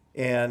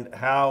 And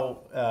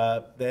how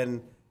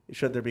then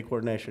should there be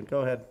coordination?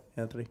 Go ahead,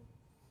 Anthony.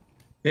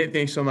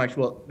 Thanks so much.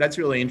 Well, that's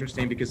really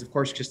interesting because, of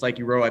course, just like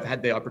you wrote, I've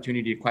had the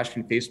opportunity to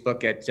question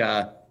Facebook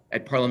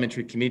at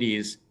parliamentary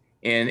committees.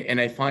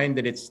 And I find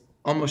that it's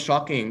almost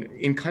shocking.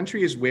 In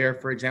countries where,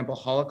 for example,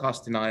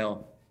 Holocaust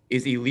denial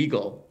is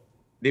illegal,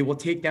 they will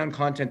take down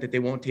content that they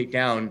won't take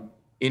down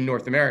in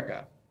North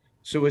America.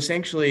 So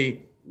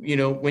essentially, you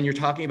know, when you're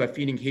talking about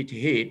feeding hate to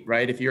hate,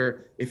 right? If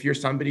you're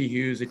somebody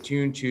who's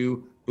attuned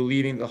to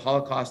believing the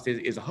Holocaust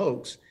is a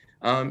hoax,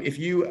 if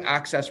you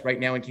access right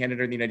now in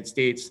Canada or the United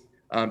States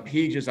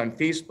pages on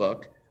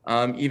Facebook,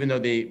 even though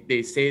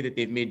they say that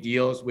they've made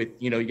deals with,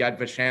 you know, Yad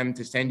Vashem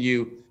to send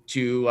you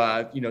to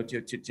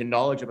to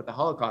knowledge about the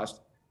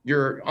Holocaust,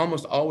 you're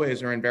almost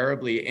always or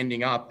invariably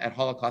ending up at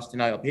Holocaust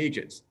denial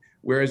pages.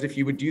 Whereas if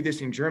you would do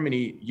this in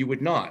Germany, you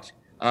would not,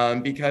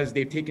 because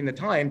they've taken the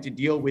time to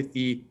deal with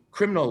the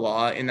criminal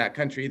law in that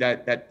country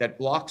that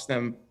blocks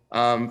them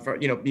for,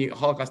 you know, being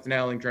Holocaust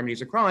denial in Germany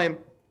is a crime.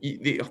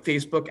 The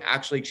Facebook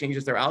actually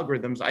changes their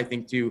algorithms, I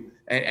think, to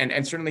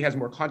and certainly has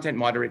more content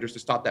moderators to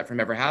stop that from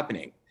ever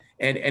happening.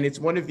 And it's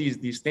one of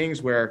these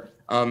things where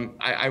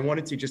I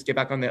wanted to just get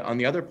back on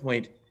the other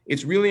point.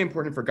 It's really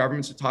important for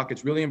governments to talk.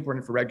 It's really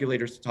important for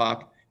regulators to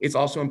talk. It's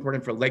also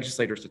important for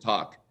legislators to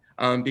talk.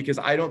 Because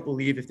I don't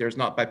believe if there's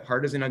not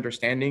bipartisan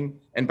understanding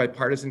and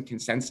bipartisan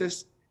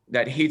consensus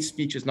that hate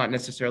speech is not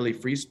necessarily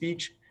free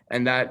speech,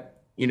 and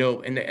that, you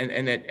know, and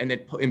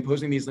that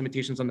imposing these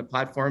limitations on the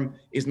platform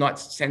is not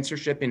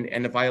censorship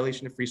and a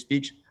violation of free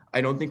speech, I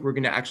don't think we're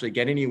going to actually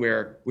get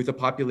anywhere with the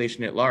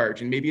population at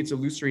large. And maybe it's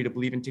illusory to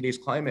believe in today's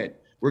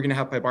climate, we're going to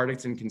have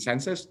bipartisan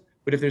consensus.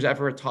 But if there's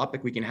ever a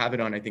topic we can have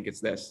it on, I think it's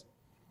this.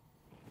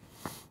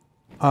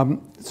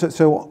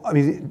 So I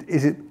mean,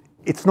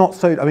 it's not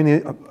so, I mean,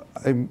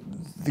 the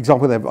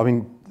example there, I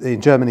mean, in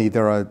Germany,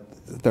 there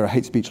are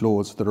hate speech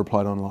laws that are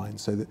applied online.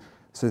 So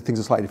things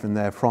are slightly different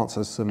there. France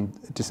has some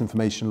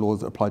disinformation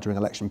laws that apply during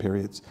election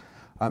periods.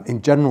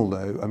 In general,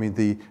 though, I mean,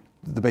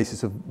 the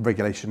basis of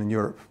regulation in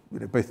Europe,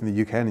 both in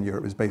the UK and in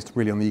Europe, is based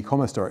really on the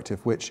e-commerce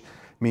directive, which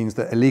means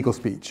that illegal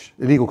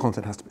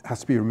content has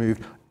to be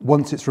removed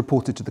once it's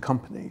reported to the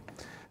company.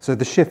 So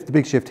the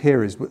big shift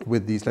here is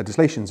with these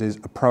legislations is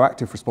a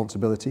proactive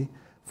responsibility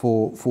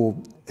for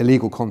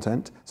illegal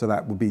content. So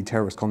that would be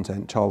terrorist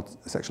content, child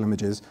sexual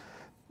images.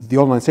 The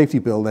online safety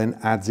bill then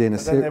adds in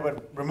then they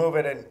would remove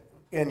it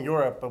in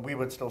Europe, but we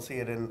would still see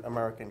it in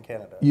America and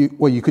Canada. You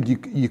could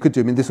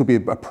do. I mean, this would be a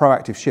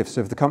proactive shift.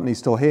 So if the company's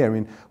still here, I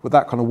mean, with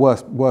that kind of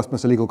worst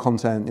most illegal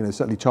content,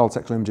 certainly child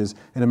sexual images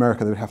in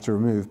America, they would have to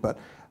remove. But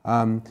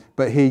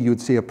here you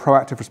would see a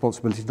proactive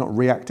responsibility, not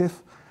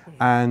reactive.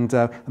 And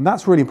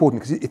that's really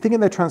important because you think in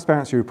their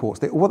transparency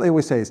reports, what they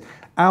always say is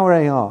our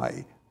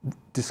AI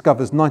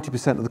discovers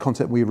 90% of the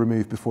content we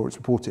remove before it's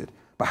reported.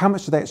 But how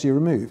much do they actually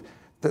remove?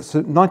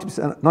 So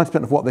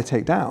 90% of what they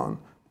take down,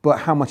 but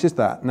how much is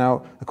that?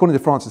 Now, according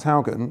to Frances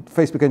Haugen,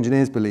 Facebook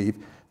engineers believe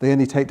they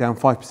only take down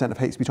 5% of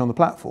hate speech on the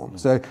platform.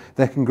 So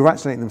they're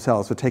congratulating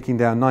themselves for taking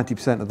down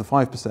 90% of the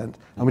 5%,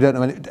 and we don't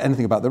know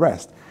anything about the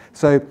rest.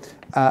 So,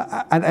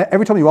 and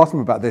every time you ask them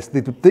about this,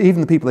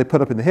 even the people they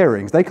put up in the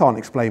hearings, they can't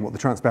explain what the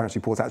transparency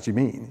reports actually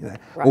mean,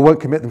 or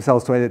won't commit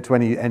themselves to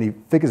any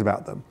figures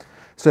about them.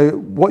 So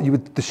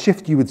the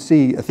shift you would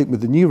see, I think,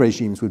 with the new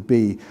regimes would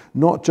be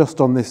not just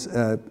on this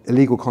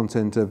illegal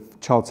content of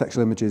child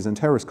sexual images and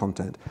terrorist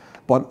content,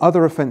 but on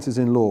other offences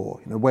in law,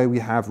 where we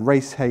have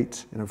race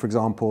hate, for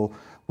example,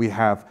 we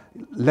have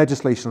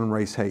legislation on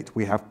race hate,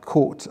 we have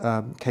court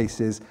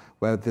cases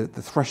where the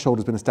threshold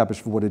has been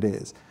established for what it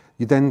is.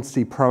 You then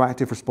see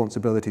proactive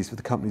responsibilities for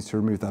the companies to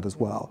remove that as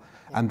well.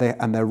 And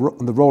the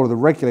role of the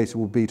regulator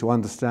will be to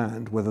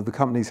understand whether the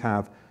companies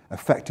have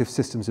effective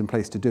systems in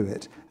place to do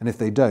it. And if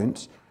they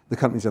don't, the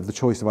companies have the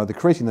choice of either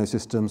creating those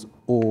systems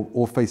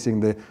or facing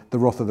the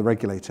wrath of the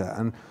regulator.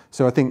 And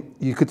so I think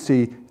you could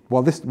see,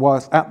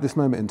 whilst at this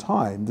moment in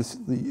time,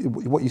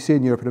 what you see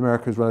in Europe and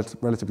America is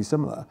relatively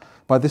similar.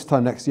 By this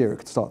time next year, it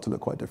could start to look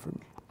quite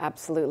different.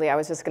 Absolutely. I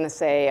was just going to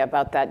say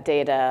about that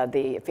data,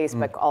 the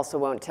Facebook also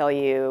won't tell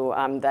you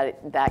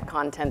that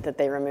content that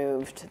they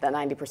removed, the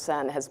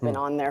 90% has been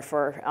on there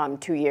for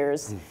 2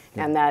 years,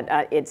 and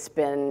that it's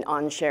been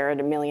unshared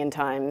 1 million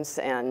times,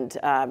 and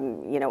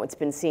it's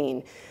been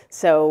seen.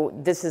 So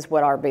this is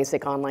what our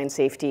basic online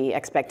safety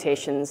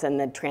expectations and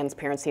the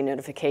transparency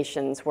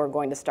notifications we're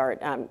going to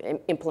start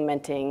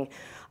implementing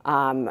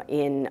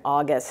in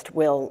August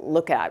will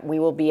look at. We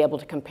will be able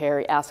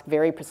to ask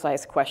very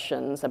precise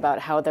questions about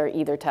how they're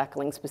either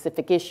tackling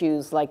specific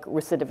issues like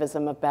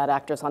recidivism of bad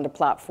actors onto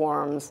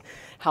platforms,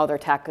 how they're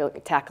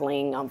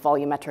tackling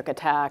volumetric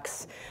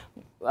attacks,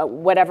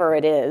 whatever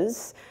it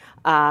is.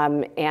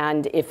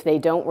 And if they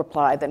don't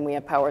reply, then we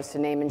have powers to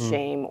name and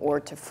shame or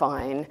to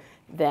fine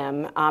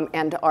them,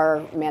 and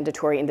our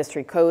mandatory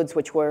industry codes,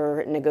 which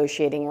we're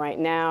negotiating right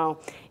now.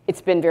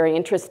 It's been very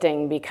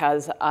interesting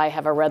because I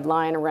have a red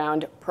line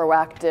around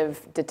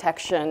proactive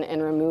detection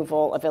and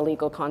removal of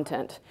illegal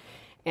content.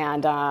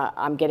 And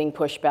I'm getting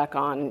pushback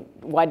on,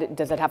 why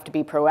does it have to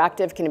be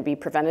proactive? Can it be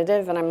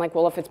preventative? And I'm like,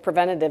 well, if it's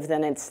preventative,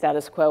 then it's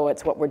status quo.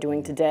 It's what we're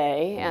doing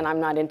today. And I'm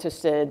not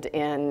interested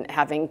in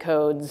having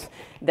codes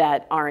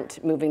that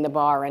aren't moving the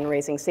bar and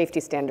raising safety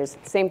standards.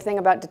 Same thing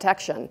about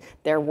detection.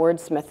 They're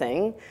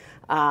wordsmithing.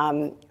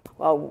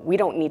 Well, we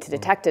don't need to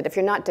detect it. If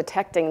you're not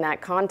detecting that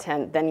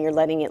content, then you're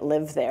letting it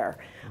live there.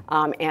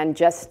 And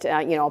just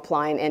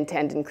applying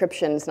end-to-end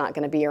encryption is not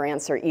going to be your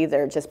answer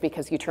either. Just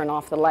because you turn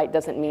off the light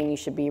doesn't mean you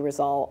should be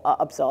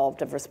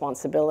absolved of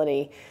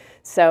responsibility.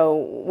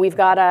 So we've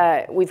got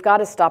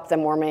to stop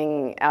them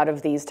worming out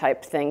of these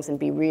type things and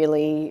be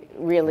really,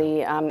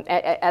 really,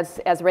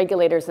 as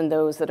regulators and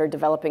those that are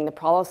developing the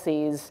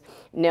policies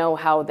know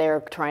how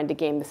they're trying to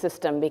game the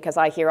system. Because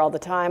I hear all the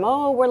time,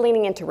 oh, we're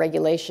leaning into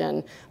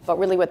regulation, but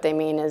really what they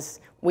mean is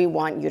we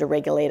want you to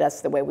regulate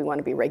us the way we want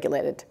to be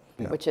regulated,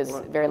 which is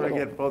very little. I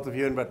get both of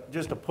you in, but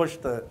just to push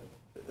the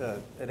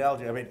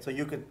analogy, I mean, so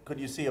could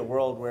you see a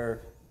world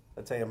where,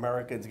 let's say,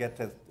 Americans get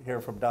to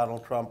hear from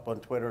Donald Trump on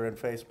Twitter and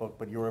Facebook,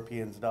 but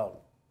Europeans don't?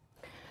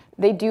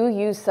 They do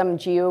use some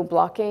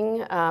geo-blocking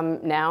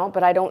now,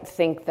 but I don't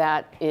think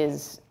that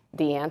is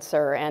the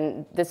answer.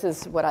 And this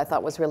is what I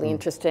thought was really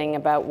interesting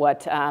about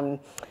what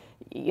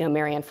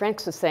Marianne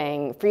Franks was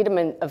saying.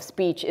 Freedom of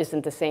speech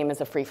isn't the same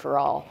as a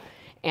free-for-all.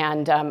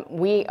 And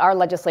our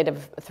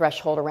legislative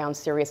threshold around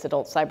serious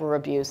adult cyber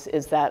abuse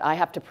is that I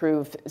have to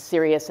prove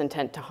serious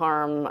intent to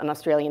harm an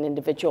Australian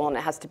individual, and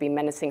it has to be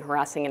menacing,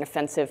 harassing, and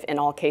offensive in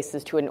all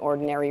cases to an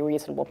ordinary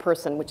reasonable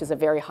person, which is a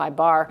very high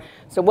bar.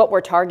 So what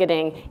we're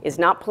targeting is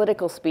not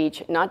political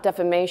speech, not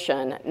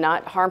defamation,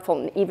 not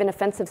harmful, even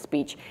offensive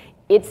speech.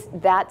 It's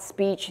that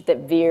speech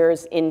that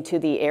veers into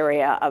the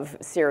area of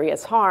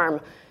serious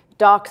harm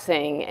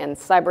doxing and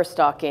cyber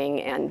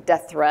stalking and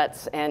death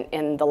threats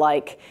and the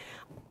like.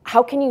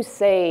 How can you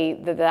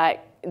say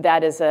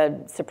that is a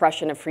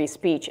suppression of free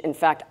speech? In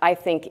fact, I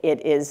think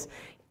it is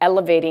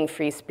elevating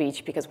free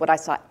speech, because what I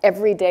saw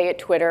every day at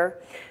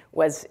Twitter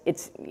was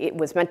it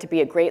was meant to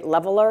be a great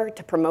leveler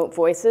to promote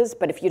voices,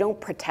 but if you don't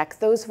protect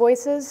those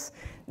voices,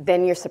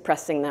 then you're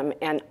suppressing them.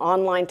 And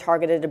online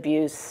targeted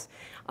abuse,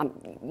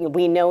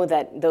 we know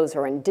that those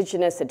are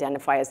indigenous,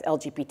 identify as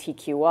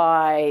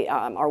LGBTQI,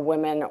 are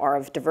women, are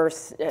of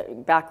diverse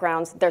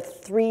backgrounds. They're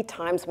 3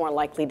 times more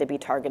likely to be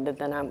targeted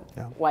than a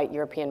white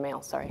European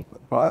male, sorry.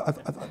 Well,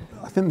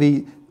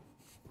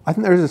 I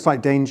think there is a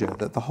slight danger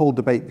that the whole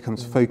debate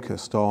becomes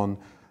focused on,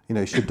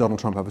 should Donald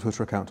Trump have a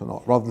Twitter account or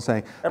not, rather than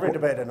saying... Every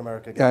debate in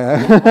America.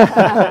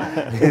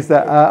 Is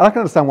that, I can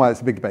understand why it's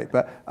a big debate,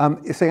 but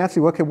it's saying,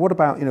 actually, okay, what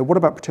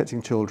about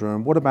protecting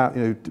children? What about,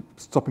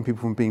 stopping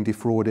people from being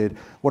defrauded?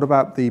 What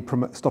about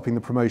stopping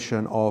the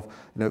promotion of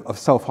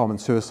self-harm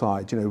and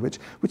suicide,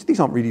 which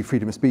these aren't really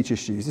freedom of speech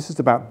issues. This is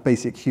about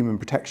basic human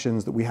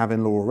protections that we have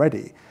in law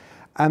already.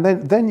 And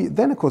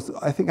then of course,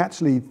 I think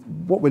actually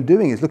what we're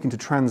doing is looking to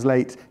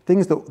translate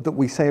things that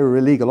we say are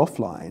illegal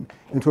offline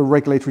into a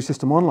regulatory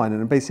system online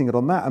and basing it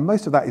on that. And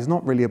most of that is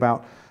not really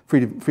about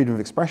freedom of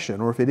expression,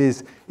 or if it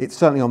is, it's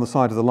certainly on the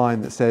side of the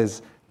line that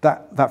says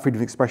that freedom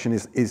of expression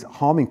is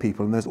harming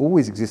people. And there's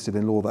always existed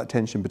in law that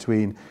tension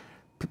between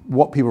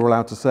what people are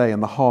allowed to say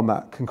and the harm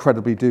that can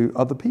credibly do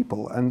other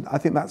people. And I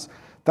think that's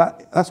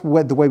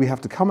the way we have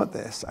to come at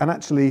this. And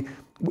actually,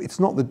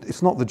 it's not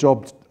the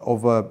job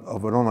of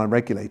an online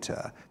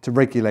regulator to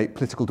regulate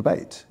political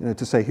debate,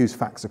 to say whose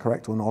facts are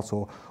correct or not,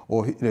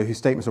 or whose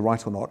statements are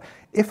right or not.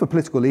 If a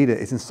political leader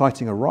is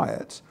inciting a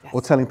riot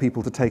or telling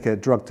people to take a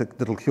drug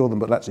that'll cure them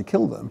but will actually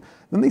kill them,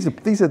 then these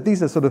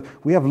are sort of,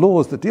 we have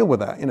laws that deal with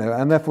that,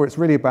 and therefore it's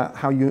really about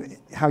how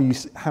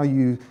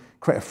you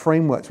create a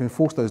framework to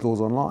enforce those laws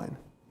online.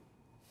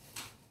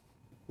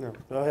 No,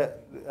 go ahead.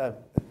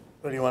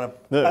 What do you want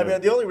to? No, I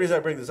mean, the only reason I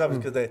bring this up is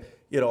because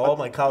all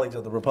my colleagues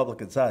on the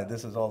Republican side,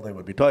 this is all they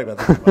would be talking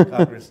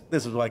about.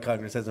 This is why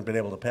Congress hasn't been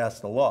able to pass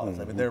the laws.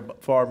 I mean, they're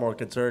far more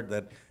concerned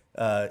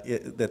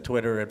that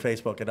Twitter and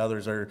Facebook and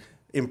others are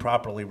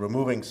improperly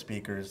removing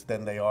speakers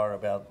than they are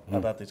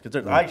about these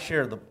concerns. I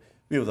share the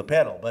view of the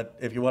panel, but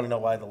if you want to know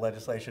why the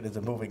legislation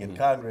isn't moving in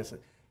Congress,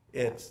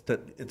 it's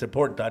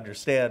important to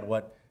understand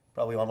what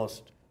probably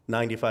almost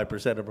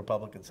 95% of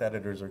Republican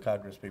senators or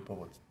congresspeople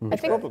would. I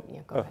think,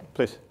 go ahead.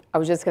 Please. I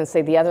was just going to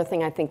say, the other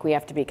thing I think we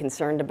have to be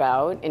concerned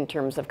about in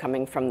terms of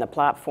coming from the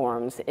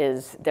platforms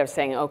is they're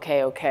saying,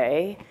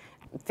 okay,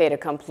 fait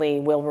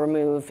accompli, we'll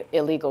remove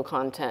illegal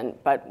content,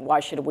 but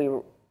why should we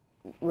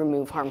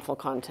remove harmful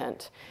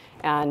content?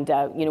 And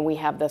we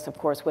have this, of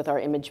course, with our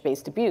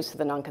image-based abuse.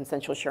 The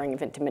non-consensual sharing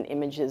of intimate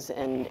images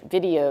and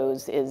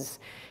videos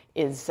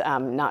is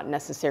not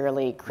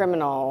necessarily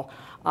criminal.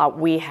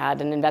 We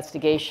had an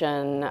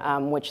investigation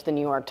which the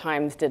New York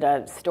Times did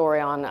a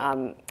story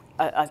on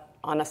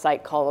a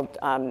site called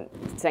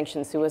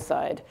Sanctioned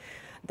Suicide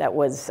that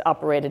was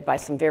operated by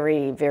some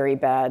very, very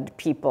bad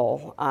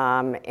people.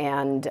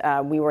 And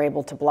we were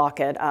able to block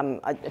it.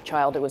 A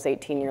child who was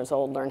 18 years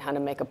old learned how to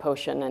make a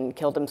potion and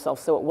killed himself.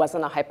 So it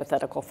wasn't a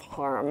hypothetical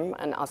harm.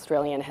 An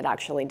Australian had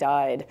actually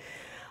died.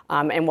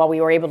 And while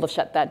we were able to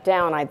shut that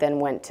down, I then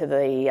went to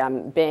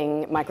the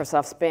Bing,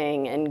 Microsoft's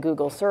Bing and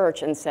Google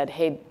search and said,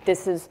 hey,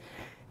 this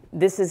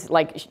is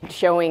like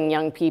showing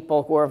young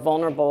people who are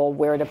vulnerable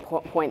where to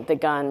point the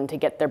gun to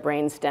get their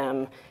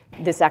brainstem.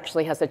 This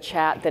actually has a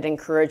chat that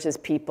encourages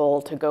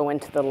people to go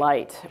into the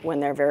light when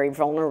they're very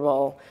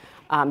vulnerable.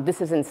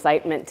 This is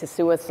incitement to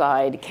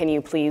suicide. Can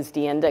you please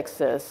de-index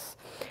this?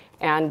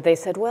 And they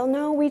said, well,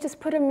 no, we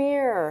just put a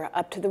mirror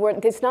up to the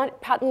world. It's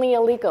not patently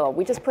illegal.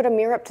 We just put a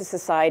mirror up to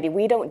society.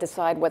 We don't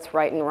decide what's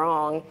right and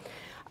wrong.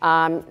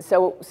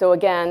 So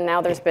again,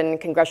 now there's been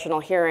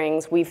congressional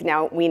hearings. We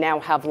now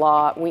have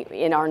law.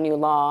 In our new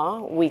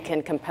law, we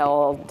can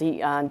compel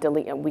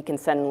delete. We can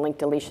send link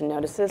deletion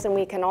notices, and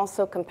we can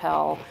also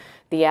compel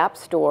the app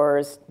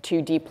stores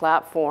to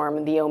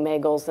deplatform the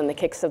Omegles and the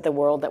Kicks of the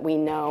world that we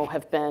know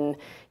have been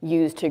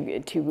used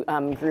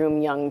to groom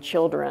young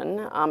children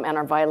and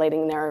are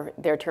violating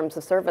their terms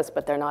of service,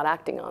 but they're not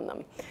acting on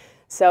them.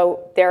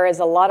 So there is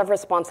a lot of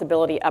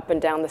responsibility up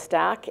and down the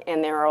stack,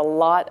 and there are a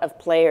lot of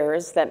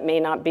players that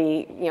may not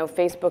be,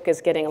 Facebook is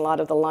getting a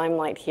lot of the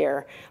limelight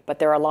here, but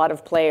there are a lot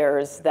of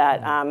players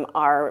that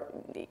are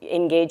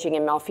engaging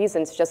in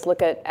malfeasance. Just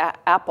look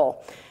at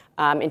Apple.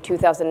 In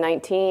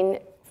 2019,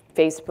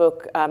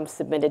 Facebook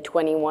submitted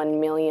 21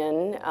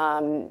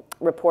 million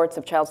reports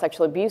of child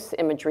sexual abuse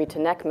imagery to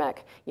NCMEC.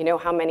 You know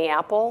how many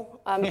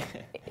Apple?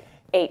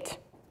 8.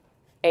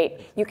 8.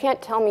 You can't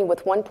tell me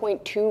with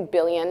 1.2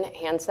 billion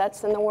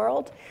handsets in the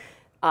world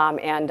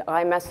and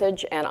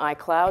iMessage and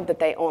iCloud that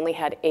they only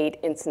had 8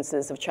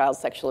 instances of child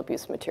sexual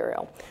abuse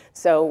material.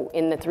 So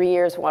in the 3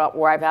 years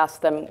where I've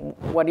asked them,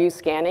 what are you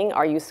scanning?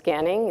 Are you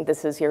scanning?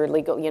 This is your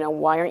legal,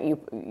 why aren't you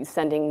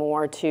sending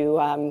more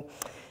to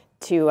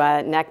to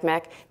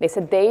NECMEC. They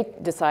said they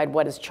decide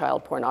what is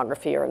child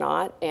pornography or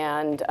not,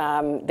 and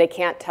they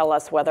can't tell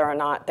us whether or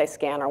not they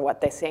scan or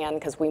what they scan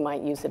because we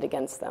might use it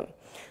against them.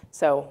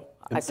 So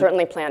I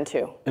certainly plan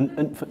to.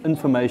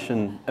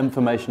 Information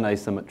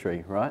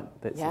asymmetry, right?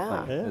 That's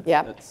the thing.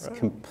 Yeah.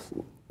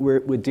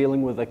 We're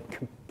dealing with a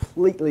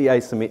completely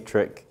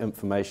asymmetric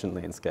information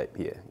landscape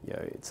here. You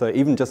know, so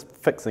even just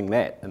fixing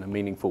that in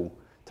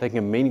taking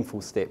a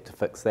meaningful step to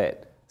fix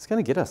that, it's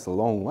going to get us a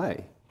long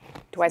way.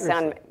 Do I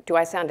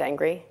sound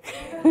angry?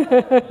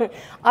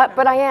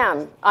 But I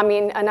am. I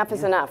mean, enough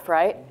is enough,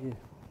 right? Yeah.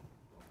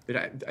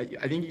 But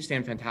I think you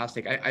stand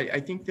fantastic. I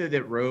think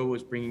that Ro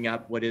was bringing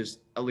up what is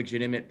a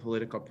legitimate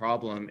political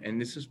problem. And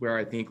this is where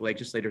I think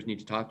legislators need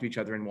to talk to each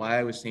other, and why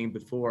I was saying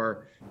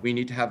before, we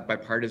need to have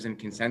bipartisan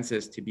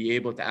consensus to be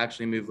able to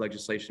actually move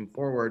legislation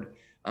forward,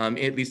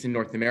 at least in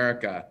North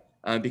America.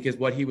 Because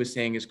what he was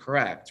saying is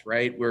correct,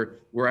 right?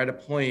 We're at a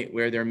point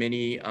where there are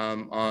many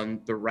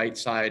on the right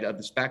side of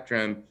the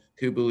spectrum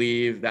who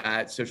believe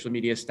that social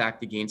media is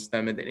stacked against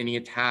them, and that any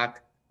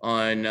attack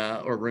on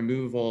or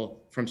removal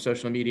from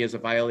social media is a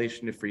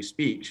violation of free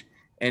speech.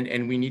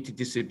 And we need to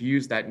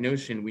disabuse that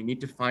notion. We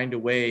need to find a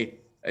way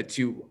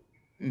to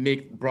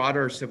make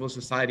broader civil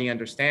society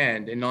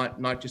understand, and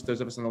not just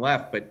those of us on the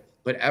left,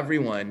 but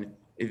everyone,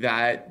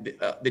 that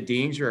the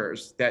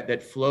dangers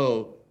that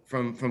flow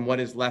from what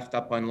is left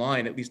up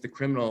online, at least the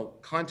criminal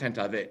content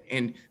of it.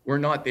 And we're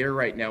not there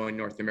right now in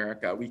North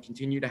America. We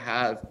continue to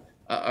have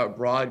a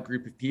broad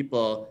group of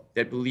people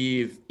that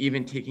believe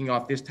even taking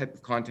off this type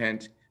of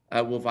content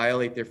will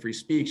violate their free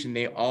speech. And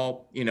they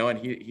all, and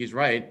he's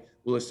right,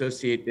 will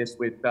associate this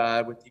with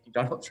taking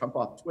Donald Trump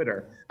off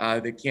Twitter,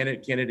 the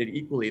candidate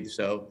equally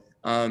so.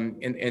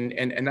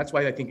 And that's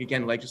why I think,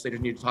 again, legislators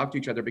need to talk to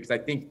each other, because I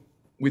think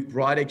with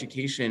broad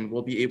education,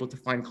 we'll be able to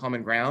find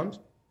common ground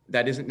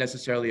that isn't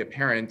necessarily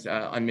apparent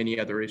on many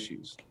other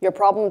issues. Your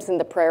problem's in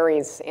the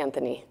prairies,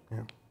 Anthony. Yeah.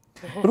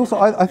 But also,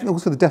 I think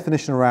also the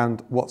definition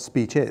around what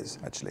speech is,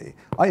 actually.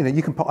 I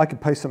could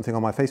post something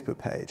on my Facebook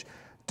page.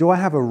 Do I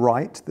have a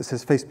right that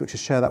says Facebook should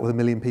share that with 1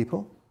 million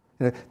people?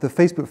 The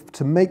Facebook,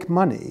 to make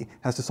money,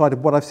 has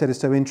decided what I've said is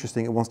so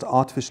interesting, it wants to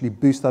artificially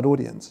boost that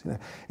audience.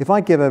 If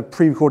I give a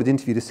pre-recorded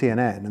interview to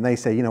CNN and they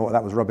say, you know what,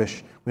 that was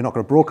rubbish, we're not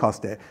going to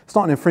broadcast it, it's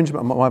not an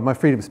infringement of my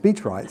freedom of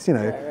speech rights.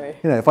 Right.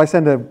 If I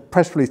send a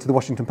press release to the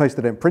Washington Post,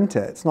 they don't print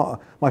it. It's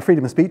not, my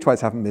freedom of speech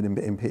rights haven't been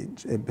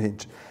impinged.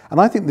 And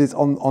I think there's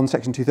on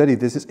Section 230,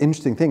 there's this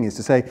interesting thing is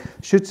to say,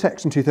 should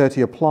Section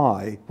 230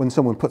 apply when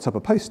someone puts up a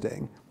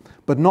posting,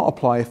 but not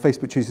apply if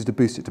Facebook chooses to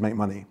boost it to make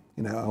money,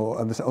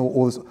 or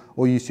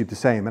YouTube the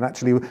same. And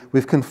actually,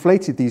 we've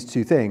conflated these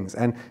two things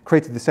and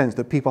created the sense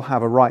that people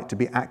have a right to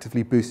be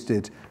actively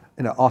boosted,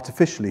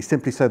 artificially,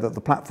 simply so that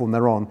the platform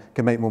they're on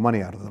can make more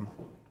money out of them.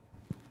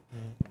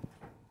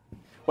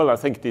 Well, I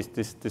think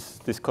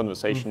this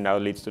conversation now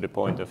leads to the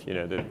point of,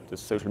 the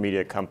social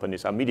media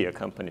companies are media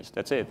companies.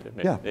 That's it.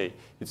 I mean,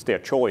 it's their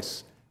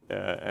choice,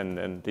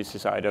 and this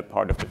is either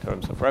part of the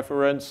terms of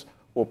reference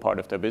or part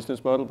of their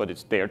business model, but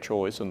it's their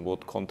choice on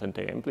what content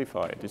they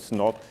amplify. It's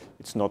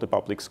not a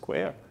public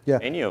square,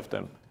 any of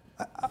them.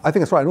 I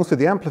think that's right, and also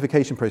the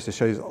amplification process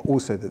shows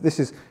also that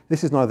this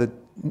is neither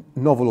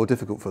novel or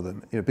difficult for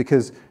them,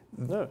 because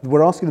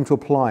we're asking them to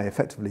apply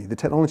effectively the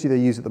technology they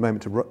use at the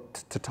moment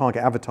to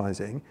target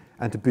advertising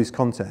and to boost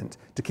content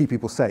to keep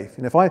people safe.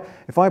 And if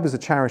I was a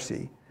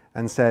charity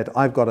and said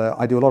I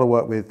do a lot of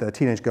work with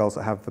teenage girls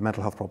that have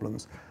mental health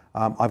problems.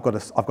 I've got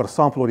a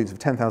sample audience of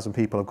 10,000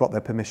 people. I've got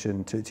their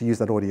permission to use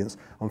that audience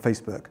on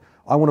Facebook.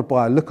 I want to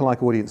buy a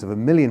lookalike audience of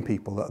 1 million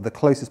people that are the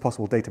closest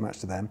possible data match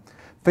to them.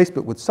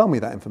 Facebook would sell me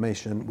that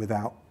information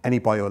without any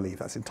buy or leave.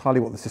 That's entirely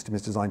what the system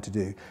is designed to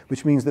do,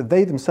 which means that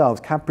they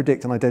themselves can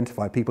predict and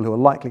identify people who are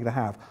likely to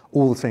have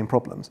all the same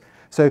problems.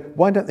 So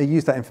why don't they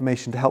use that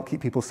information to help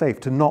keep people safe,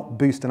 to not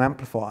boost and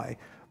amplify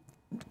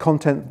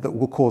content that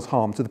will cause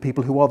harm to the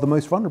people who are the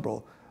most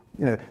vulnerable?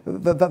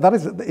 That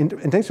is, in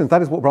data terms,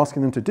 that is what we're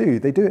asking them to do.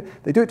 They do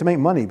it to make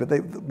money, but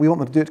we want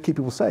them to do it to keep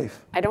people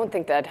safe. I don't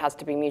think that has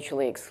to be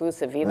mutually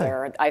exclusive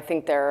either. No. I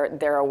think there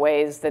are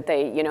ways that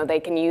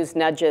they can use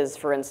nudges,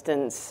 for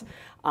instance,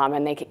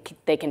 and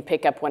they can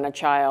pick up when a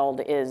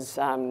child is,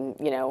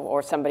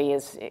 or somebody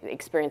is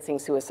experiencing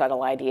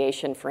suicidal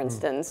ideation, for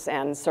instance,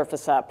 and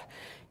surface up,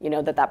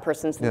 that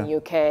person's in the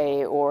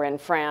UK or in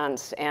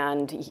France,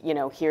 and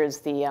here's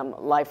the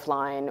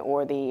lifeline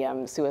or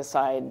the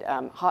suicide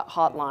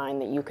hotline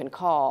that you can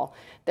call.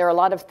 There are a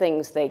lot of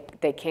things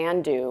they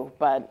can do,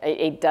 but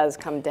it does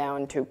come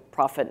down to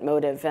profit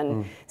motive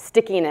and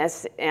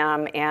stickiness,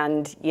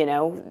 and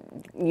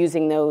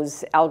using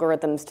those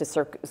algorithms to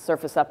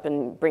surface up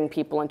and bring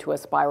people into a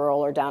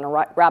spiral or down a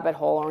rabbit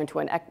hole or into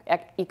an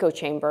echo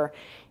chamber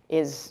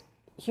is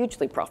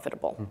hugely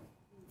profitable.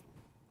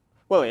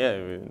 Well,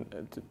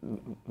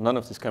 none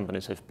of these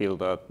companies have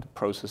built out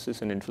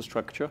processes and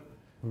infrastructure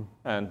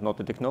and not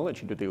the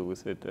technology to deal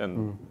with it.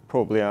 And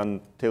probably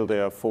until they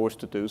are forced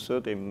to do so,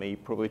 they may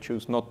probably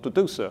choose not to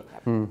do so.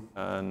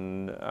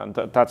 And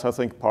that's, I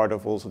think, part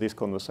of also this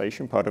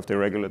conversation, part of the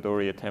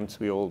regulatory attempts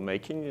we're all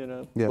making, you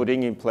know,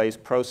 putting in place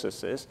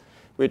processes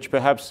which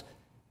perhaps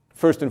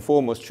first and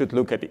foremost should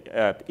look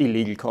at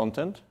illegal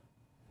content,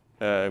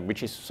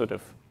 which is sort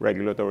of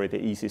regulatory,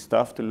 the easy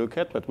stuff to look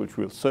at, but which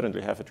will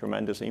certainly have a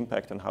tremendous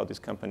impact on how these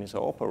companies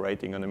are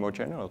operating on a more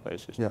general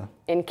basis. Yeah.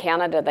 In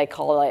Canada, they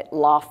call it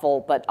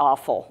lawful but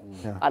awful.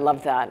 Yeah. I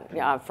love that,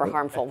 for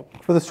harmful.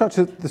 For the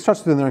structure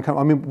in their own company,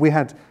 I mean, we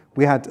had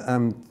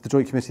the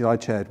joint committee that I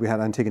chaired, we had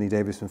Antigone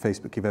Davis from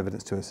Facebook give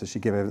evidence to us, so she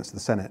gave evidence to the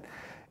Senate.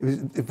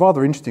 It was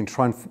rather interesting to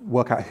try and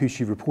work out who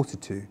she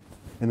reported to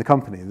in the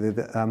company.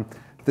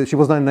 That she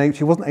wasn't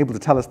able to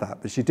tell us that,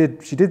 but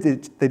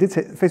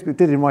Facebook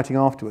did in writing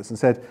afterwards and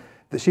said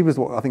that she was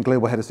what I think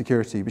global head of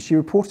security, but she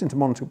reported into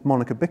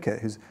Monica Bickett,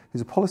 who's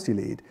a policy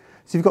lead.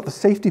 So you've got the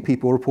safety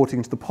people reporting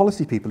into the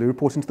policy people who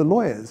report into the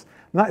lawyers.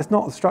 And that is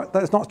not a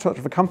structure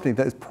of a company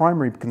that its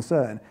primary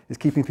concern is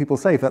keeping people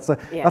safe. That's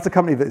a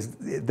company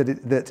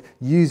that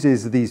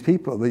uses these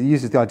people, that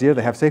uses the idea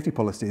they have safety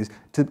policies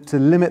to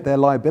limit their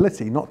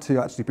liability, not to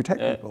actually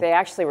protect people. They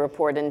actually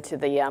report into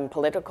the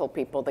political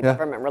people, the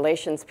government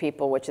relations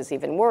people, which is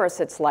even worse.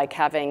 It's like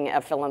having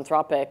a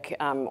philanthropic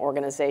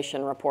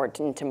organization report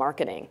into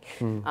marketing.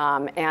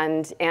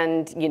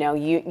 And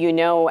you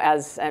know,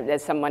 as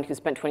someone who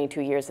spent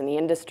 22 years in the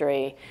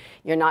industry,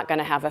 you're not going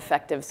to have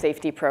effective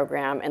safety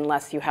program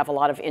unless you have a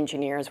lot of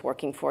engineers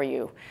working for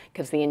you,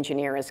 because the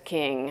engineer is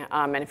king.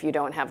 And if you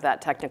don't have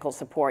that technical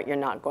support, you're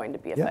not going to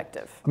be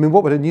effective. I mean,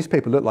 what would a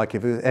newspaper look like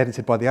if it was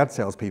edited by the ad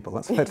salespeople?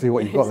 That's effectively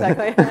what you've got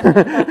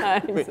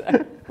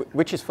there.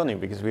 Which is funny,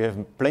 because we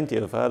have plenty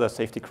of other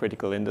safety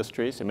critical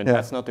industries. I mean,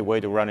 that's not the way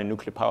to run a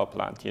nuclear power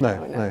plant. You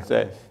know? No.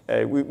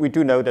 So, we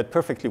do know that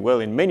perfectly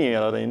well in many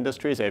other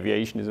industries.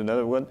 Aviation is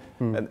another one.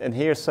 And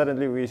here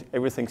suddenly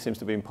everything seems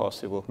to be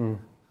impossible.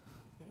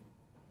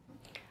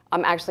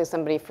 Actually,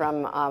 somebody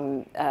from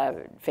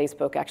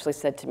Facebook actually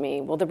said to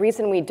me, well, the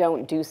reason we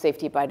don't do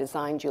safety by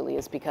design, Julie,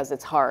 is because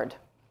it's hard.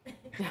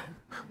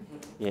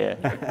 Yeah.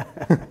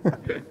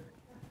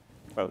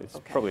 Well, it's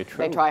probably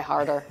true. They try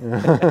harder.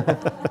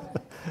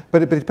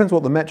 But it depends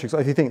what the metrics are.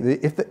 If you think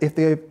if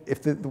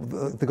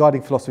the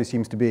guiding philosophy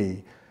seems to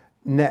be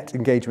net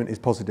engagement is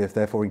positive,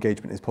 therefore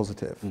engagement is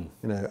positive. You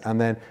know,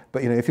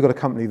 but if you've got a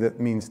company that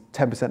means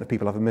 10% of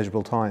people have a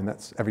measurable time,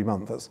 that's every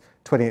month. That's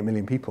 28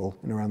 million people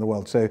around the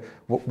world. So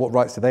what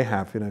rights do they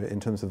have?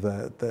 In terms of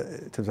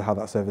in terms of how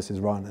that service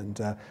is run,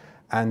 and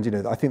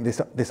I think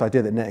this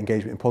idea that net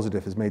engagement is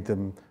positive has made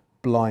them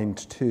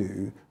blind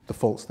to the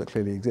faults that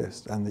clearly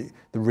exist and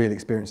the real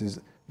experiences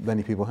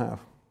many people have.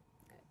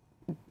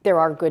 There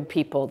are good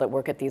people that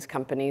work at these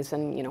companies,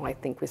 and I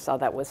think we saw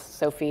that with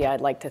Sophie.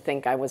 I'd like to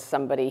think I was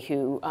somebody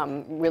who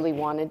really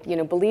wanted,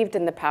 believed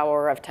in the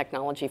power of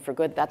technology for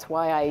good. That's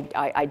why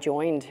I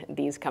joined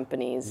these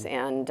companies,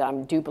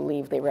 and do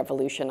believe they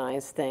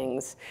revolutionize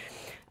things.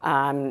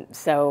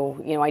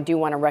 So I do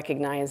want to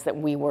recognize that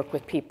we work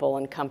with people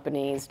and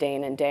companies day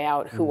in and day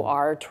out who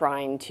are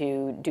trying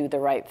to do the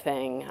right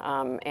thing,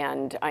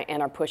 and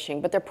are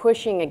pushing, but they're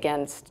pushing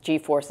against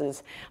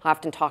G-forces. I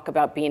often talk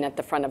about being at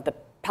the front of the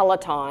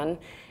peloton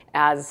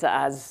as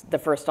the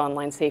first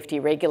online safety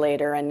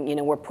regulator, and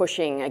we're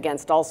pushing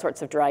against all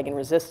sorts of dragon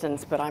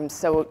resistance, but I'm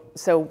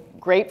so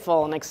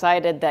grateful and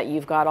excited that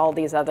you've got all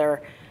these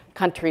other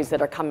countries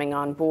that are coming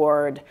on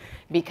board,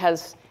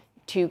 because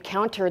to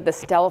counter the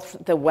stealth,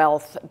 the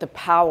wealth, the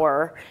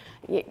power,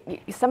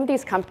 some of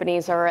these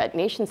companies are at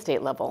nation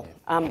state level.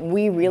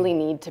 We really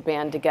need to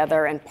band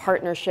together, and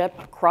partnership,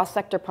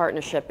 cross-sector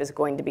partnership is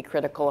going to be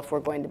critical if we're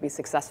going to be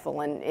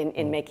successful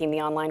in making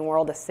the online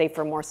world a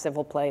safer, more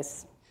civil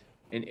place.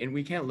 And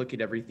we can't look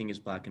at everything as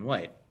black and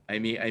white. I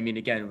mean,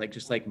 again,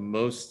 just like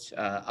most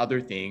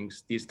other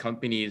things, these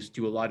companies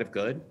do a lot of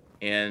good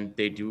and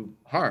they do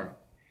harm.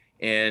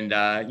 And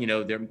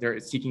they're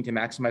seeking to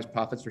maximize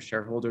profits for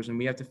shareholders, and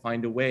we have to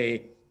find a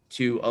way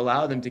to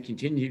allow them to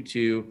continue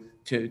to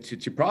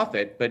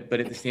profit, but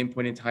at the same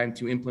point in time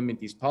to implement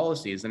these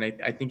policies. And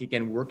I think,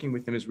 again, working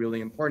with them is really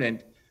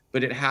important,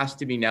 but it has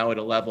to be now at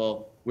a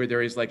level where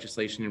there is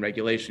legislation and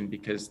regulation,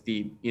 because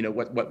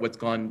what's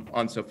gone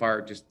on so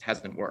far just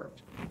hasn't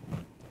worked.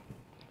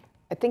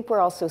 I think we're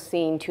also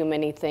seeing too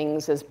many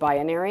things as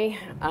binary,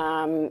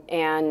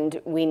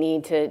 and we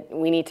need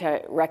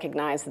to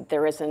recognize that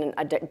there isn't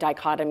a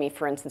dichotomy.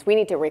 For instance, we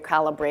need to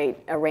recalibrate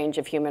a range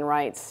of human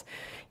rights.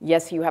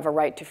 Yes, you have a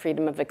right to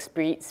freedom of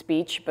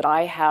speech, but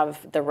I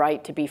have the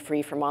right to be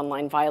free from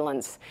online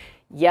violence.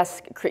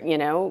 Yes,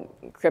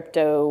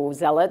 crypto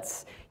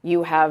zealots,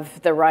 you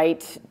have the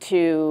right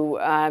to,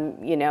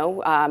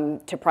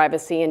 to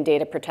privacy and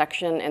data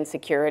protection and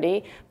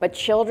security, but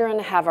children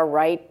have a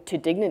right to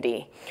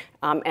dignity,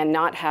 and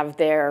not have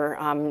their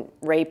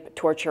rape,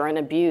 torture, and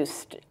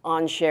abuse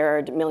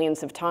on-shared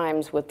millions of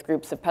times with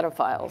groups of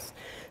pedophiles.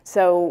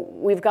 So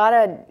we've got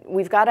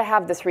to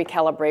have this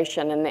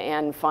recalibration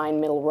and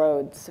find middle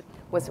roads.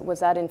 Was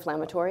that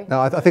inflammatory?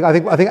 No, I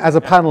think as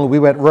a panel we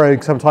went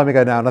rogue some time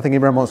ago now, and I think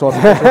everyone wants to ask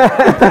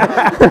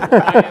a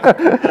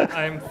question.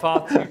 I'm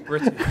far too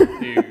British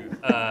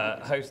to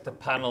host a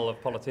panel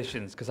of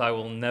politicians because I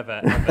will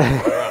never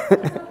ever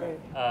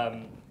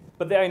interrupt.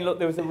 But then, look,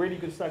 there was a really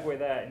good segue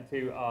there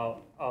into our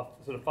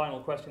sort of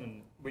final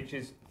question, which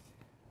is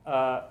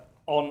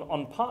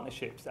on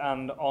partnerships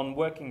and on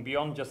working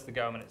beyond just the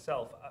government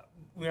itself.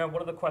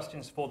 What are the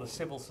questions for the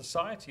civil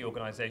society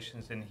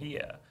organizations in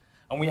here?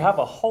 And we have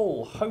a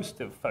whole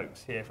host of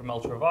folks here, from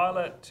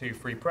Ultraviolet to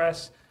Free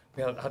Press.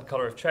 We had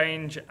Colour of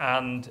Change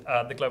and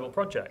the Global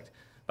Project.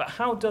 But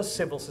how does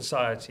civil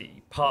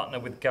society partner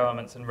with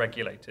governments and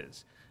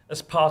regulators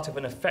as part of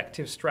an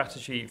effective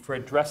strategy for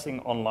addressing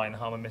online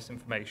harm and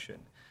misinformation,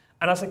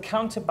 and as a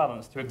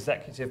counterbalance to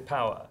executive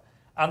power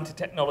and to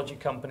technology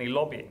company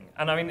lobbying?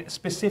 And I mean,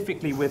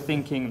 specifically, we're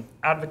thinking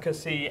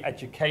advocacy,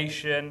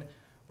 education,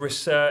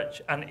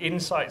 research, and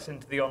insights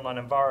into the online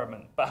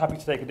environment, but happy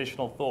to take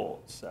additional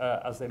thoughts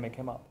as they may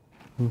come up.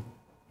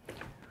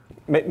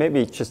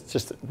 Maybe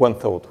just one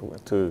thought.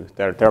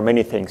 There are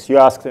many things. You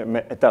asked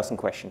a dozen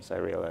questions, I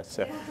realize.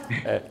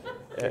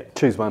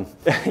 Choose one.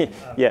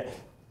 Yeah.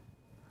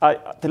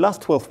 The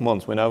last 12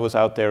 months, when I was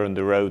out there on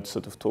the road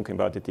sort of talking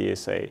about the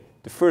DSA,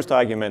 the first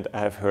argument I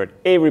have heard,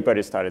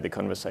 everybody started the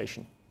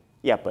conversation.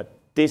 Yeah, but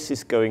this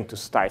is going to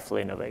stifle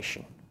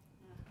innovation.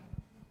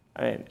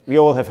 I mean, we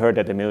all have heard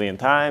that a million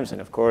times, and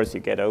of course you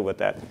get over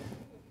that.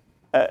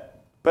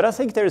 But I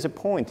think there is a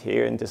point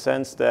here in the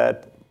sense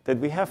that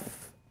we have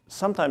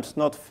sometimes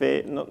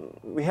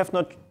we have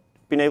not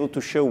been able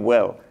to show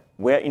well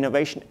where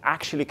innovation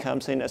actually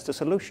comes in as the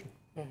solution.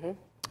 Mm-hmm.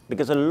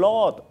 Because a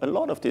lot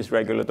of these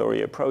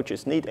regulatory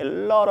approaches need a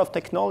lot of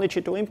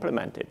technology to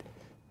implement it.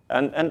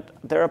 And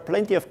there are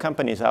plenty of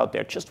companies out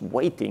there just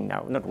waiting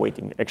now, not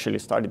waiting, actually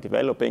started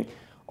developing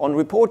on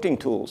reporting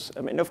tools.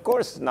 I mean, of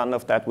course, none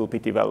of that will be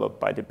developed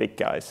by the big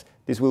guys.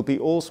 This will be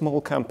all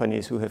small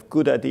companies who have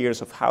good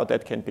ideas of how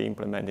that can be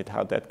implemented,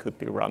 how that could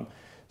be run.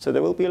 So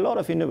there will be a lot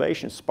of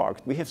innovation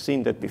sparked. We have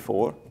seen that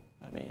before.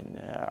 I mean,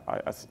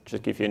 I'll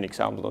just give you an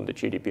example on the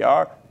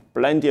GDPR.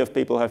 Plenty of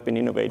people have been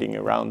innovating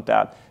around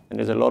that, and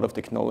there's a lot of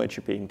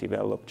technology being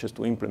developed just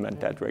to implement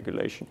that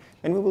regulation.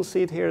 And we will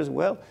see it here as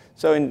well.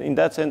 So in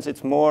that sense,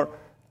 it's more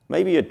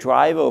maybe a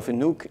driver of a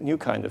new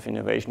kind of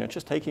innovation, and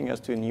just taking us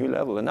to a new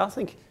level. And I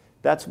think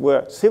that's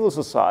where civil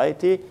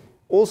society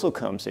also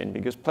comes in,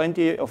 because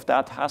plenty of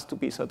that has to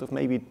be sort of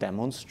maybe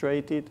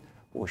demonstrated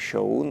or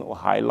shown or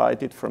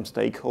highlighted from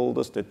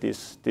stakeholders that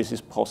this is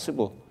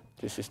possible.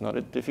 This is not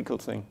a difficult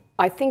thing.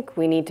 I think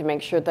we need to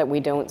make sure that we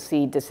don't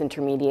see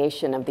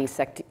disintermediation of these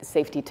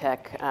safety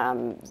tech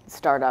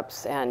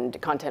startups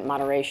and content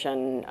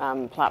moderation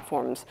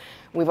platforms.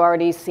 We've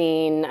already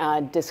seen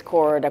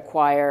Discord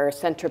acquire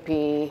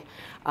Centropy.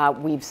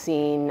 We've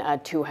seen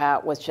Two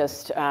Hat was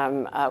just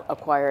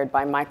acquired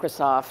by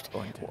Microsoft.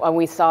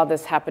 We saw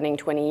this happening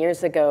 20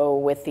 years ago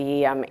with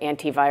the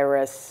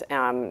antivirus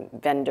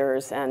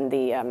vendors and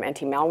the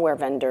anti-malware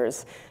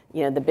vendors.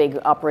 You know, the big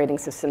operating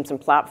systems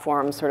and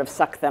platforms sort of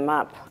suck them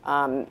up.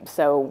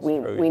 So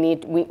we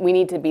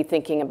need to be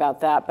thinking about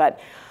that.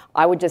 But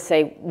I would just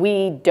say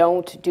we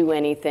don't do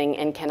anything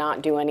and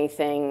cannot do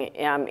anything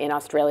in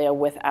Australia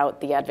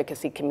without the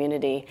advocacy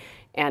community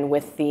and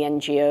with the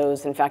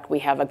NGOs. In fact, we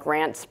have a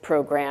grants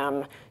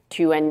program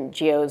to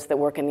NGOs that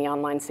work in the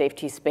online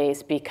safety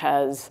space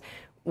because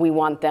we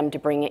want them to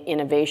bring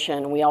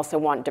innovation. We also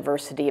want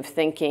diversity of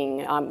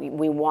thinking.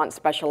 We want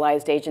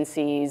specialized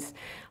agencies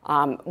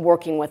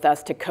working with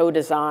us to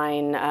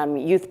co-design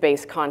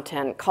youth-based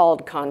content,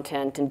 called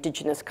content,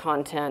 indigenous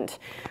content.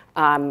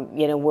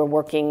 You know, we're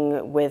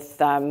working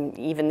with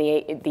even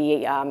the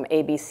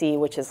ABC,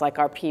 which is like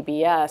our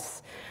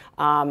PBS,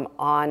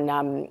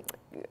 on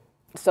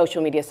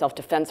social media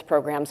self-defense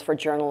programs for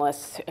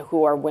journalists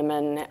who are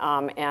women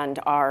and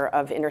are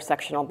of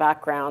intersectional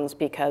backgrounds,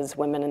 because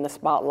women in the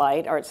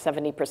spotlight are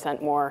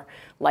 70% more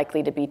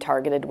likely to be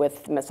targeted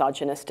with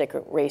misogynistic,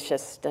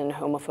 racist, and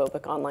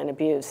homophobic online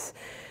abuse.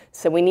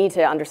 So we need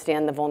to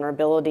understand the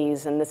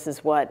vulnerabilities, and this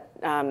is what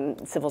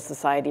civil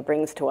society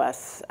brings to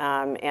us,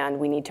 and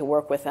we need to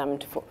work with them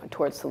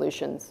towards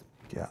solutions.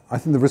 Yeah, I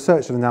think the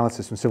research and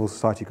analysis from civil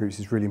society groups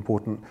is really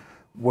important.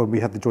 When we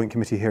had the joint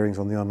committee hearings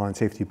on the online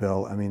safety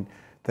bill, I mean,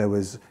 there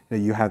was,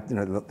 you had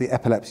the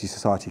Epilepsy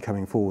Society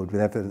coming forward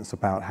with evidence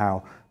about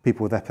how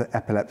people with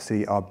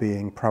epilepsy are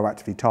being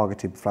proactively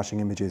targeted, flashing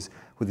images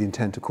with the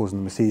intent of causing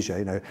them a seizure.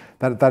 You know,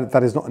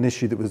 that is not an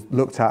issue that was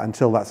looked at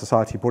until that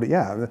society brought it.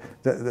 Yeah,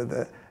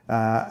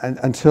 and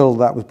until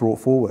that was brought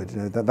forward,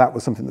 that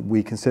was something that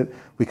we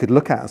could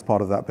look at as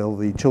part of that bill.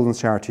 The children's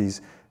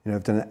charities,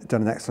 have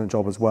done an excellent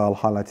job as well,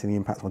 highlighting the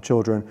impact on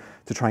children,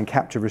 to try and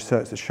capture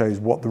research that shows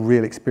what the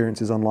real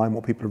experience is online,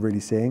 what people are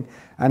really seeing.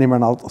 And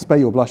Imran, I'll spare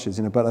your blushes,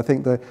 but I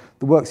think the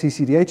work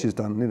CCDH has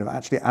done,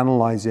 actually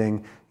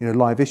analysing,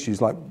 live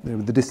issues like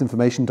the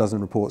Disinformation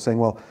Dozen report, saying,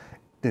 well,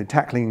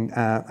 tackling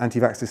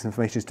anti-vax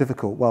disinformation is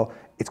difficult. Well,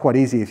 it's quite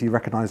easy if you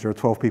recognise there are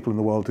 12 people in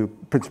the world who are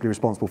principally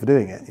responsible for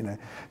doing it.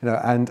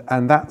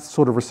 And that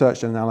sort of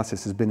research and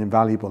analysis has been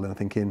invaluable, I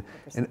think, in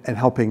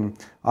helping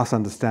us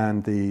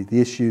understand the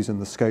issues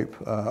and the scope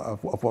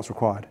of what's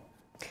required.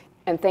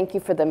 And thank you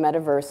for the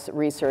metaverse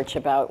research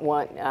about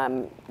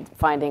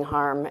finding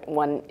harm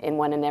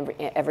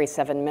in every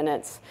 7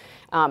 minutes.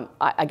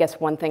 I guess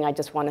one thing I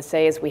just want to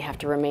say is we have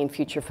to remain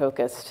future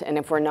focused. And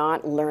if we're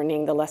not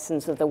learning the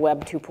lessons of the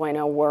Web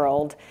 2.0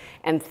 world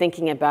and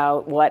thinking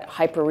about what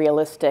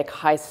hyper-realistic,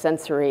 high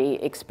sensory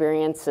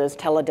experiences,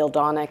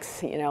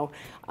 teledildonics,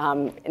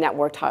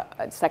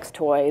 networked sex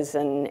toys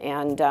and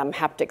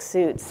haptic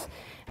suits,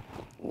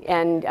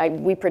 and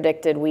we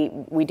predicted,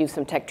 we do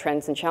some tech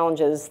trends and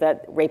challenges,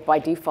 that rape by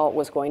default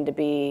was going to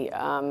be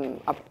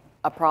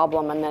a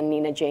problem, and then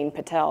Nina Jane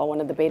Patel,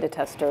 one of the beta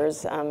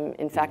testers,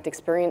 in fact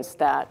experienced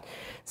that.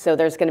 So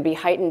there's going to be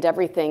heightened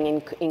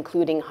everything,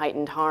 including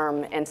heightened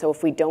harm. And so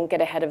if we don't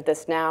get ahead of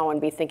this now and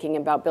be thinking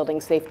about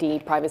building safety,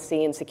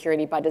 privacy, and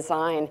security by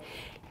design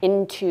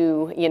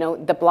into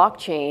the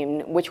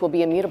blockchain, which will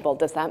be immutable.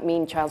 Does that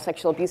mean child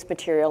sexual abuse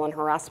material and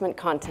harassment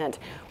content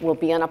will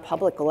be on a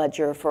public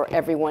ledger for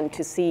everyone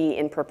to see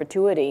in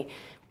perpetuity?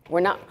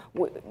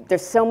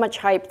 There's so much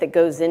hype that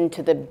goes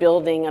into the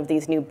building of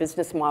these new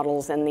business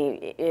models and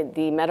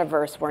the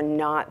metaverse. We're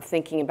not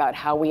thinking about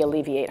how we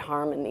alleviate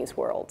harm in these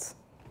worlds.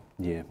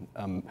 Yeah,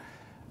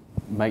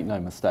 make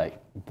no mistake,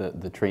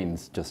 the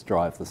trends just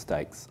drive the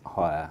stakes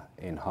higher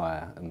and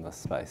higher in this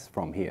space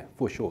from here,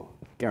 for sure,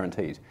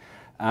 guaranteed.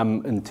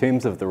 In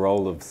terms of the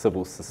role of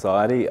civil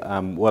society,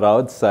 what I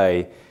would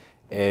say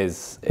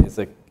is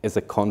as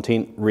a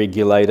content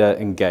regulator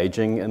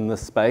engaging in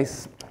this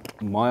space,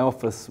 my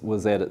office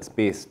was at its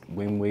best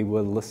when we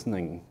were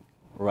listening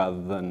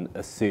rather than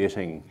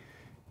asserting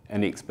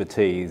an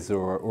expertise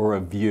or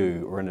a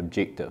view or an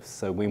objective.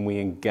 So when we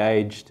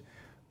engaged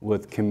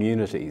with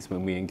communities,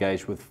 when we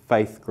engaged with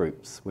faith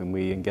groups, when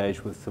we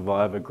engaged with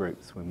survivor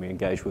groups, when we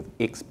engaged with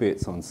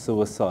experts on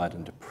suicide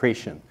and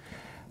depression,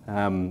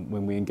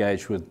 when we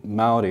engage with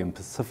Māori and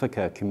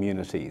Pacifica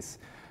communities,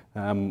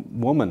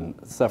 women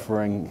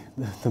suffering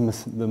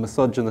the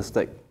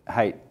misogynistic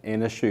hate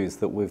and issues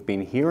that we've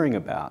been hearing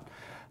about.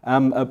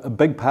 A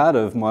big part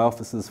of my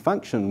office's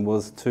function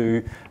was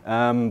to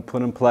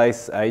put in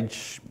place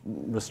age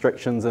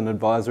restrictions and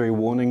advisory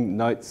warning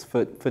notes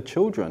for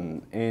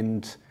children.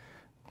 And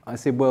I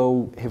said,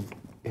 well,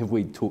 have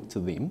we talked to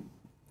them?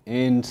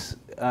 And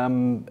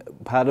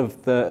part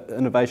of the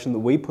innovation that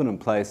we put in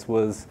place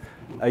was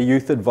a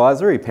youth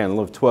advisory panel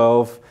of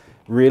 12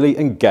 really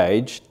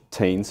engaged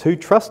teens who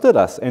trusted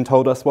us and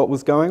told us what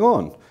was going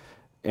on.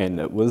 And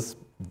it was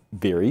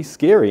very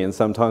scary and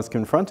sometimes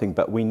confronting,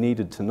 but we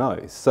needed to know.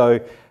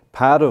 So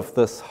part of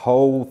this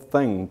whole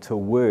thing to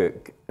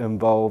work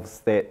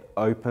involves that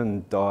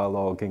open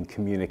dialogue and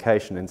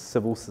communication, and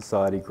civil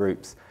society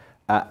groups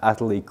are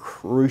utterly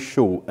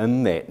crucial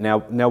in that. Now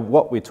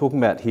what we're talking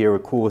about here,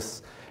 of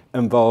course,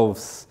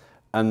 involves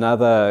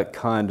another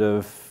kind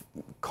of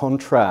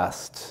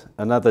contrast,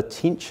 another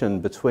tension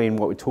between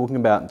what we're talking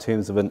about in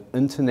terms of an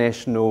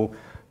international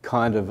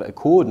kind of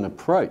accord and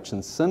approach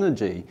and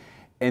synergy,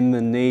 and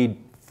the need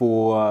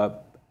for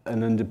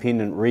an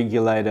independent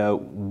regulator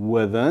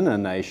within a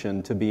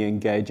nation to be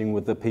engaging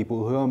with the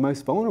people who are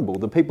most vulnerable,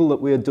 the people that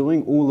we are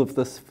doing all of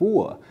this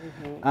for.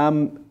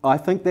 I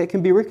think that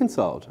can be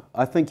reconciled.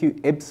 I think you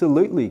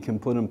absolutely can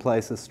put in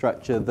place a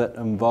structure that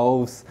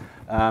involves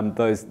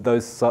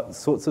those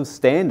sorts of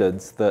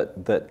standards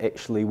that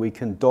actually we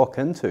can dock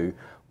into,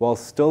 while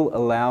still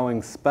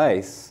allowing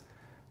space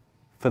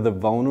for the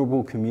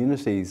vulnerable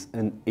communities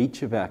in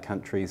each of our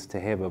countries to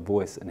have a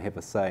voice and have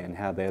a say in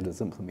how that is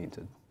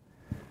implemented.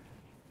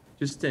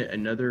 Just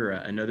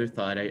another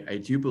thought. I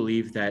do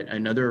believe that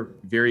another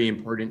very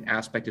important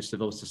aspect of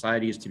civil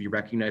society is to be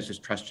recognized as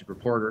trusted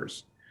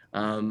reporters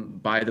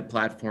by the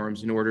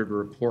platforms in order to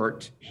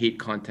report hate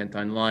content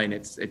online.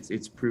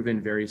 It's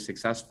proven very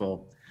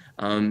successful.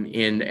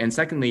 And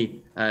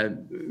secondly,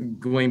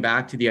 going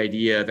back to the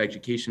idea of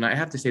education, I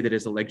have to say that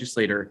as a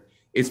legislator,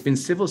 it's been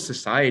civil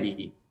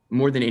society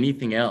more than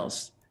anything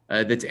else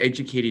that's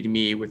educated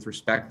me with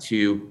respect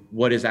to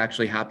what is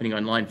actually happening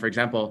online. For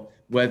example,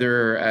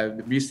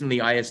 whether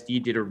recently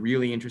ISD did a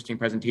really interesting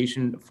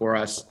presentation for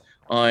us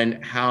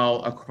on how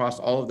across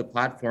all of the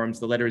platforms,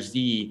 the letter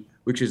Z,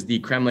 which is the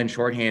Kremlin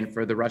shorthand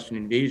for the Russian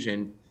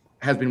invasion,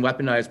 has been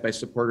weaponized by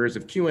supporters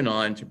of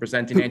QAnon to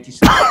present an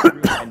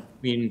anti-Semitic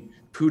between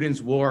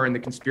Putin's war and the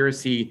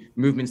conspiracy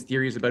movement's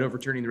theories about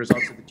overturning the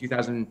results of the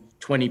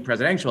 2020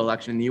 presidential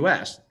election in the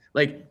US.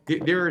 Like,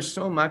 there is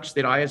so much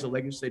that I as a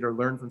legislator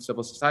learn from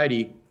civil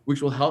society,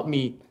 which will help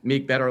me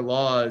make better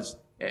laws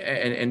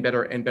and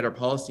better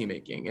policy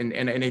making.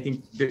 And I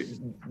think that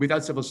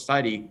without civil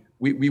society,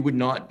 we would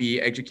not be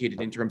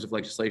educated in terms of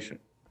legislation.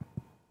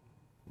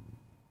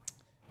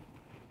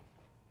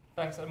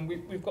 Thanks. And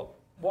we've got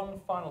one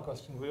final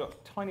question. We've got a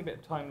tiny bit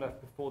of time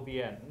left before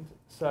the end.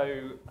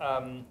 So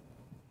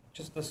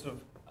just a sort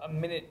of a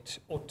minute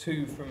or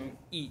two from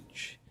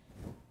each.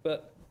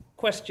 But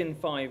Question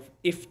 5,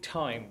 if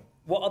time.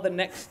 What are the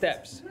next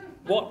steps?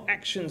 What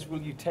actions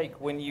will you take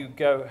when you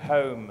go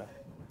home?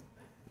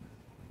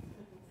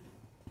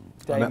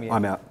 Damian.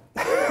 I'm out.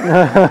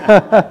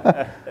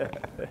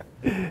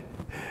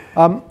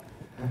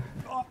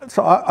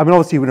 So I mean,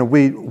 obviously,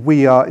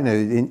 we are,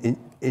 in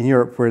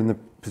Europe, we're in the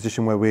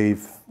position where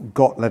we've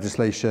got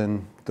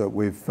legislation that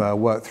we've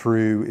worked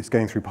through. It's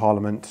going through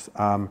Parliament.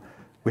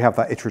 We have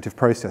that iterative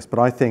process, but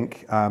I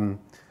think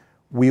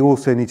we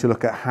also need to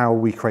look at how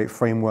we create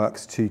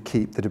frameworks to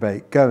keep the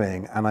debate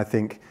going. And I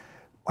think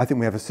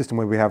we have a system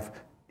where we have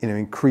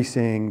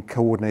increasing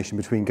coordination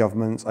between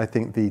governments. I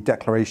think the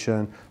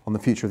declaration on the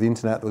future of the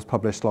internet that was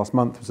published last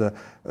month was a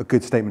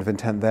good statement of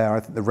intent there. I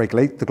think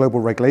the global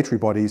regulatory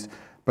bodies,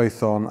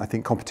 both on, I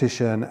think,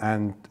 competition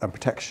and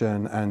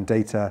protection and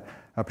data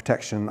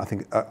protection, I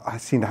think I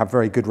seem to have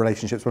very good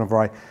relationships. Whenever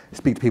I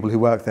speak to people who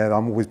work there,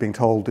 I'm always being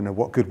told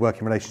what good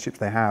working relationships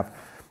they have.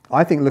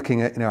 I think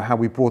looking at how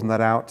we broaden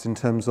that out in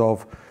terms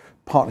of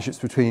partnerships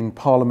between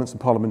parliaments and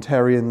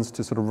parliamentarians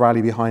to sort of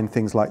rally behind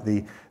things like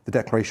the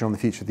Declaration on the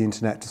Future of the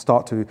Internet, to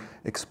start to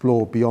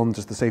explore beyond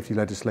just the safety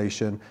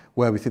legislation,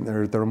 where we think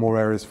there are more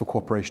areas for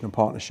cooperation and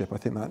partnership. I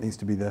think that needs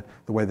to be the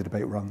way the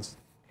debate runs.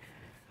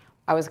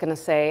 I was going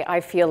to say, I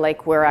feel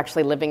like we're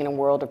actually living in a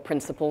world of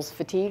principles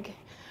fatigue.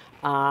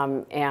 There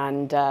are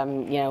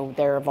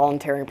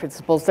voluntary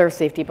principles, there are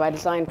safety by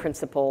design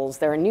principles,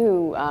 there are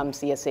new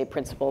CSA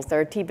principles, there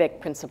are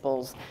TBIC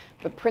principles.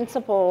 But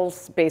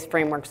principles-based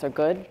frameworks are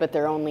good, but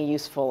they're only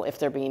useful if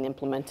they're being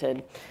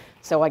implemented.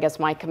 So I guess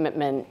my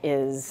commitment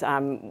is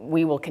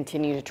we will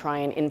continue to try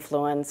and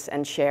influence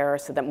and share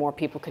so that more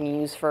people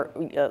can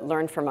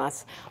learn from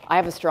us. I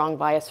have a strong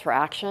bias for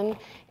action,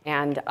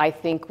 and I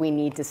think we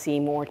need to see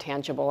more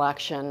tangible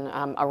action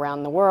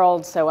around the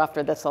world. So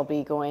after this, we'll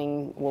be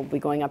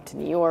going up to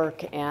New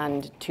York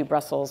and to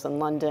Brussels and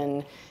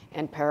London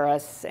and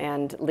Paris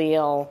and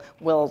Lille.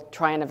 We'll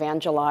try and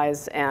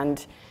evangelize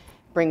and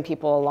bring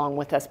people along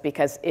with us,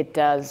 because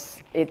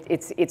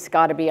it's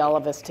got to be all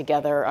of us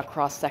together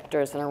across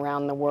sectors and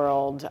around the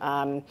world.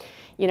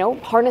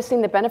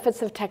 Harnessing the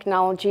benefits of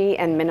technology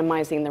and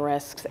minimizing the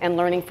risks and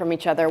learning from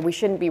each other. We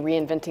shouldn't be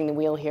reinventing the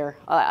wheel here.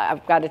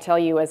 I've got to tell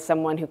you, as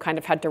someone who kind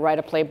of had to write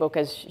a playbook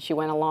as she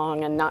went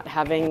along and not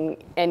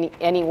having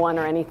anyone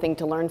or anything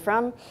to learn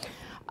from,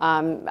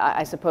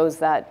 I suppose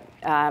that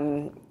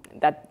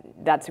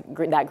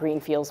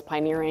greenfields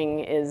pioneering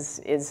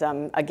is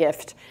a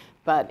gift.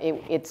 But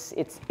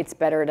it's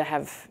better to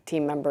have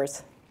team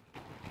members.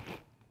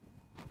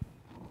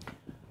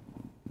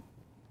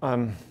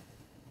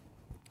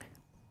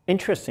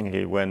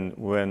 Interestingly,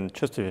 when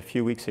just a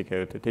few weeks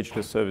ago the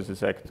Digital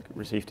Services Act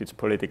received its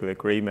political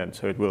agreement,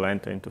 so it will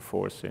enter into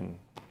force in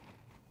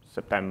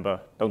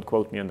September. Don't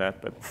quote me on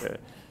that, but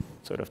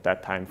sort of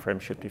that time frame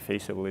should be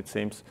feasible, it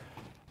seems.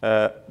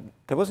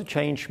 There was a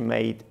change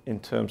made in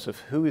terms of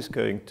who is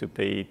going to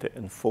be the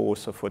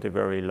enforcer for the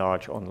very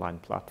large online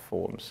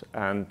platforms.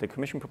 And the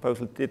Commission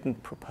proposal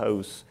didn't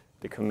propose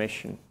the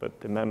Commission,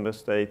 but the Member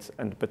States,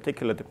 and in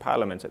particular the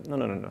Parliament, said,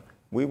 no.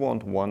 We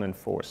want one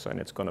enforcer, and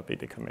it's going to be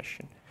the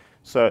Commission.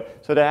 So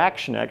the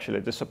action,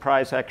 actually, the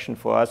surprise action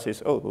for us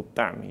is, oh, well,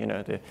 damn,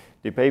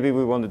 the baby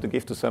we wanted to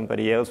give to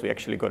somebody else, we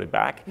actually got it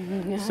back.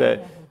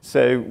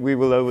 So we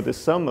will, over the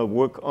summer,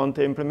 work on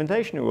the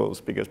implementation rules,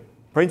 because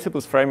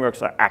principles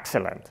frameworks are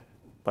excellent,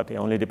 but they're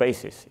only the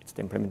basis. It's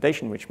the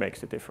implementation which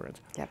makes the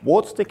difference. Yep.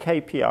 What's the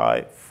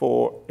KPI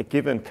for a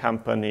given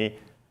company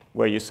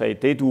where you say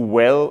they do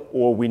well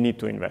or we need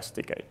to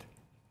investigate?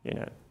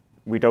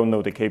 We don't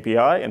know the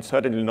KPI, and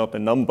certainly not the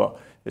number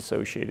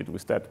associated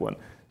with that one.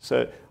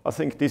 So I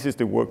think this is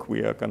the work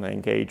we are going to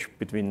engage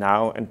between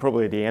now and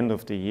probably the end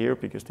of the year,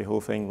 because the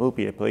whole thing will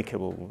be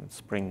applicable in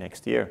spring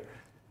next year,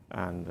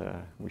 and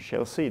we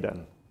shall see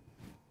then.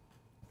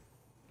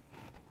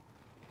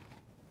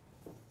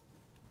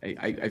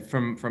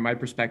 From my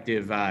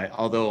perspective,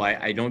 although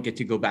I don't get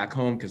to go back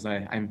home because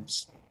I'm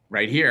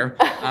right here,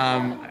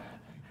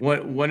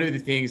 one of the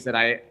things that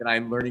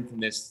I'm learning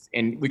from this,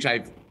 and which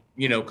I've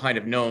kind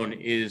of known,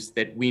 is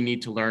that we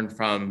need to learn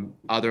from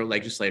other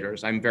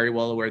legislators. I'm very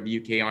well aware of the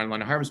UK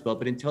Online Harms Bill,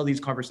 but until these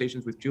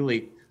conversations with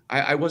Julie,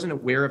 I wasn't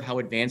aware of how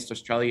advanced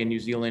Australia and New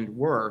Zealand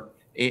were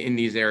in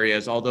these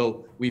areas,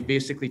 although we've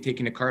basically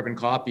taken a carbon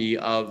copy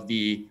of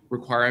the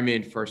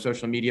requirement for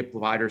social media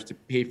providers to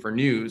pay for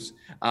news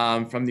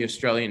from the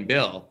Australian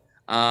bill.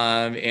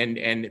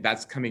 And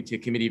that's coming to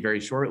committee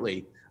very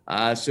shortly.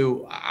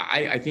 So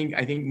I think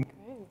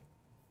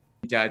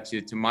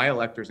to my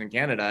electors in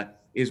Canada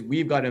is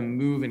we've got to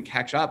move and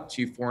catch up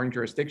to foreign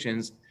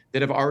jurisdictions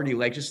that have already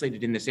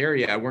legislated in this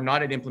area. We're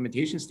not at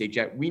implementation stage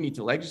yet. We need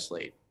to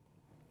legislate.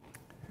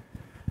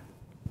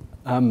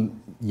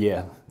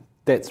 Yeah.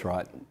 That's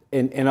right.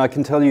 And I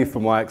can tell you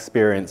from my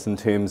experience in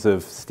terms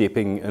of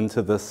stepping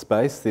into this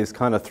space, there's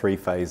kind of 3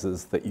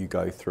 phases that you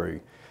go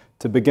through.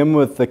 To begin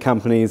with, the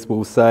companies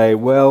will say,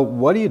 well,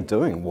 what are you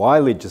doing? Why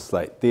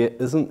legislate? There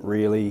isn't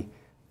really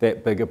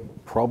that bigger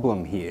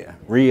problem here,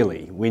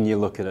 really, when you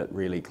look at it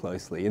really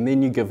closely. And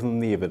then you give them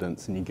the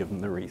evidence and you give them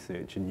the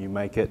research and you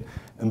make it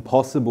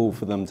impossible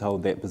for them to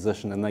hold that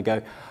position, and they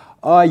go,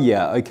 oh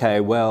yeah, okay,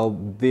 well,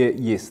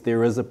 yes,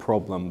 there is a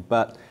problem,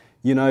 but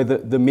you know,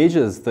 the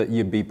measures that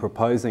you'd be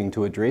proposing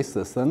to address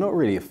this, they're not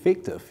really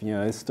effective. You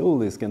know, still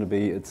there's going to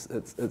be,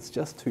 it's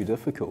just too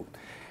difficult.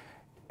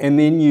 And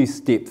then you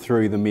step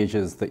through the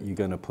measures that you're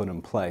going to put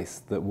in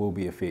place that will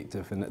be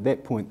effective. And at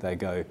that point they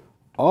go,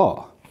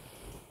 oh,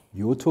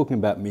 you're talking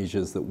about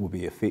measures that will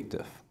be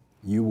effective.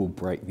 You will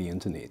break the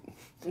internet.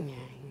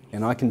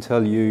 And I can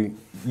tell you,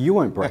 you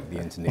won't break the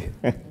internet.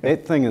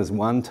 That thing is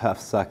one tough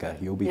sucker.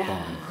 You'll be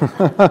fine.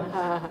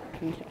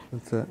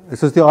 That's it.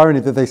 It's just the irony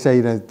that they say,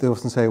 you know, they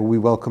often say, we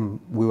welcome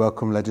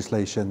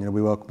legislation, you know,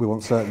 we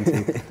want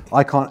certainty.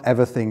 I can't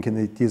ever think in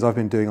the years I've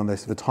been doing on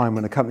this of a time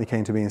when a company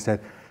came to me and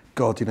said,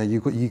 God, you know,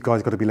 you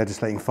guys got to be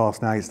legislating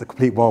fast now. It's the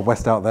complete Wild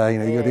West out there. You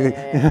know, you got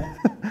to.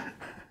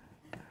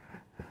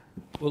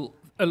 Well,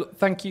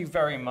 thank you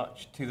very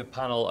much to the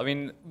panel. I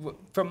mean,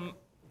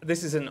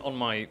 this isn't on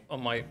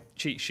my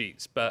cheat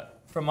sheets,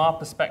 but from our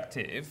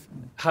perspective,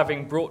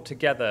 having brought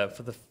together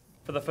for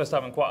the first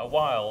time in quite a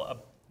while a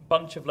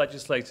bunch of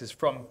legislators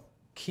from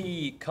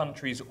key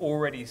countries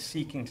already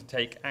seeking to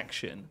take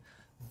action,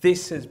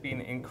 this has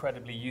been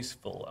incredibly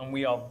useful, and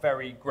we are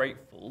very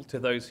grateful to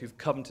those who've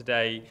come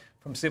today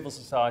from civil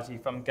society,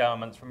 from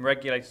governments, from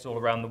regulators all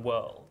around the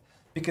world,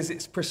 because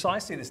it's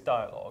precisely this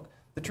dialogue.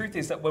 The truth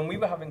is that when we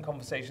were having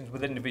conversations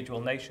with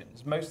individual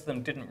nations, most of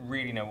them didn't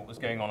really know what was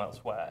going on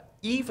elsewhere.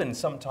 Even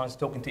sometimes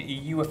talking to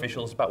EU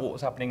officials about what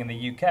was happening in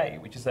the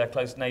UK, which is their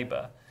close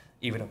neighbour,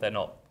 even if they're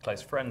not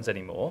close friends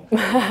anymore.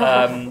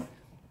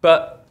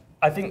 But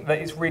I think that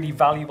it's really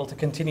valuable to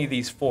continue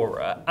these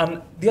fora.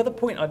 And the other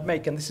point I'd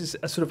make, and this is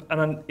a sort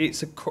of,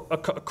 it's a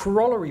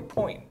corollary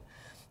point,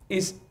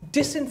 is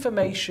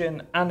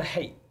disinformation and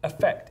hate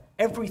affect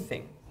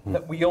everything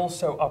that we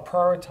also are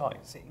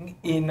prioritising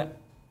in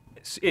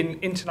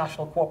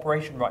international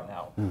cooperation right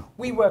now.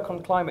 We work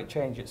on climate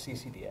change at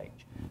CCDH.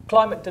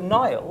 Climate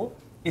denial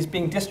is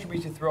being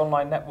distributed through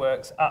online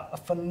networks at a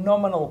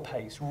phenomenal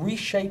pace,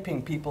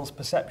 reshaping people's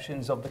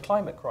perceptions of the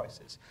climate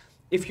crisis.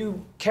 If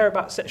you care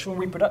about sexual and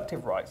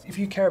reproductive rights, if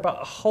you care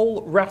about a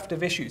whole raft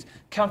of issues,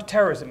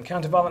 counterterrorism,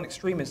 counter-violent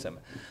extremism,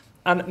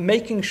 and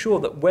making sure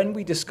that when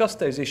we discuss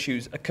those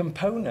issues, a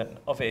component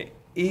of it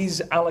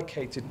is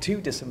allocated to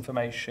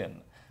disinformation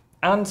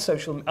and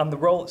the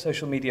role that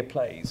social media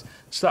plays,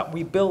 so that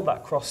we build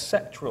that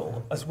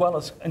cross-sectoral as well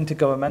as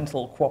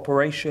intergovernmental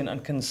cooperation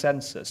and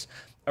consensus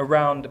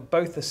around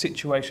both the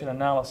situation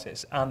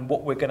analysis and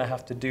what we're going to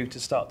have to do to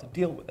start to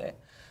deal with it.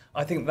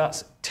 I think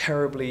that's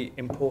terribly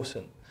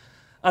important.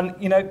 And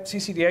you know,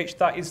 CCDH,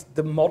 that is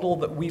the model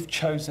that we've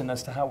chosen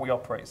as to how we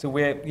operate. So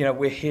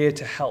we're here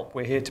to help.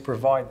 We're here to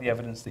provide the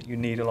evidence that you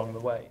need along the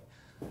way.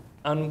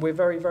 And we're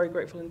very, very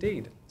grateful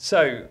indeed.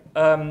 So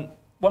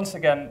once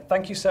again,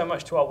 thank you so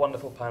much to our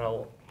wonderful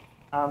panel.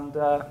 And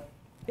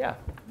yeah.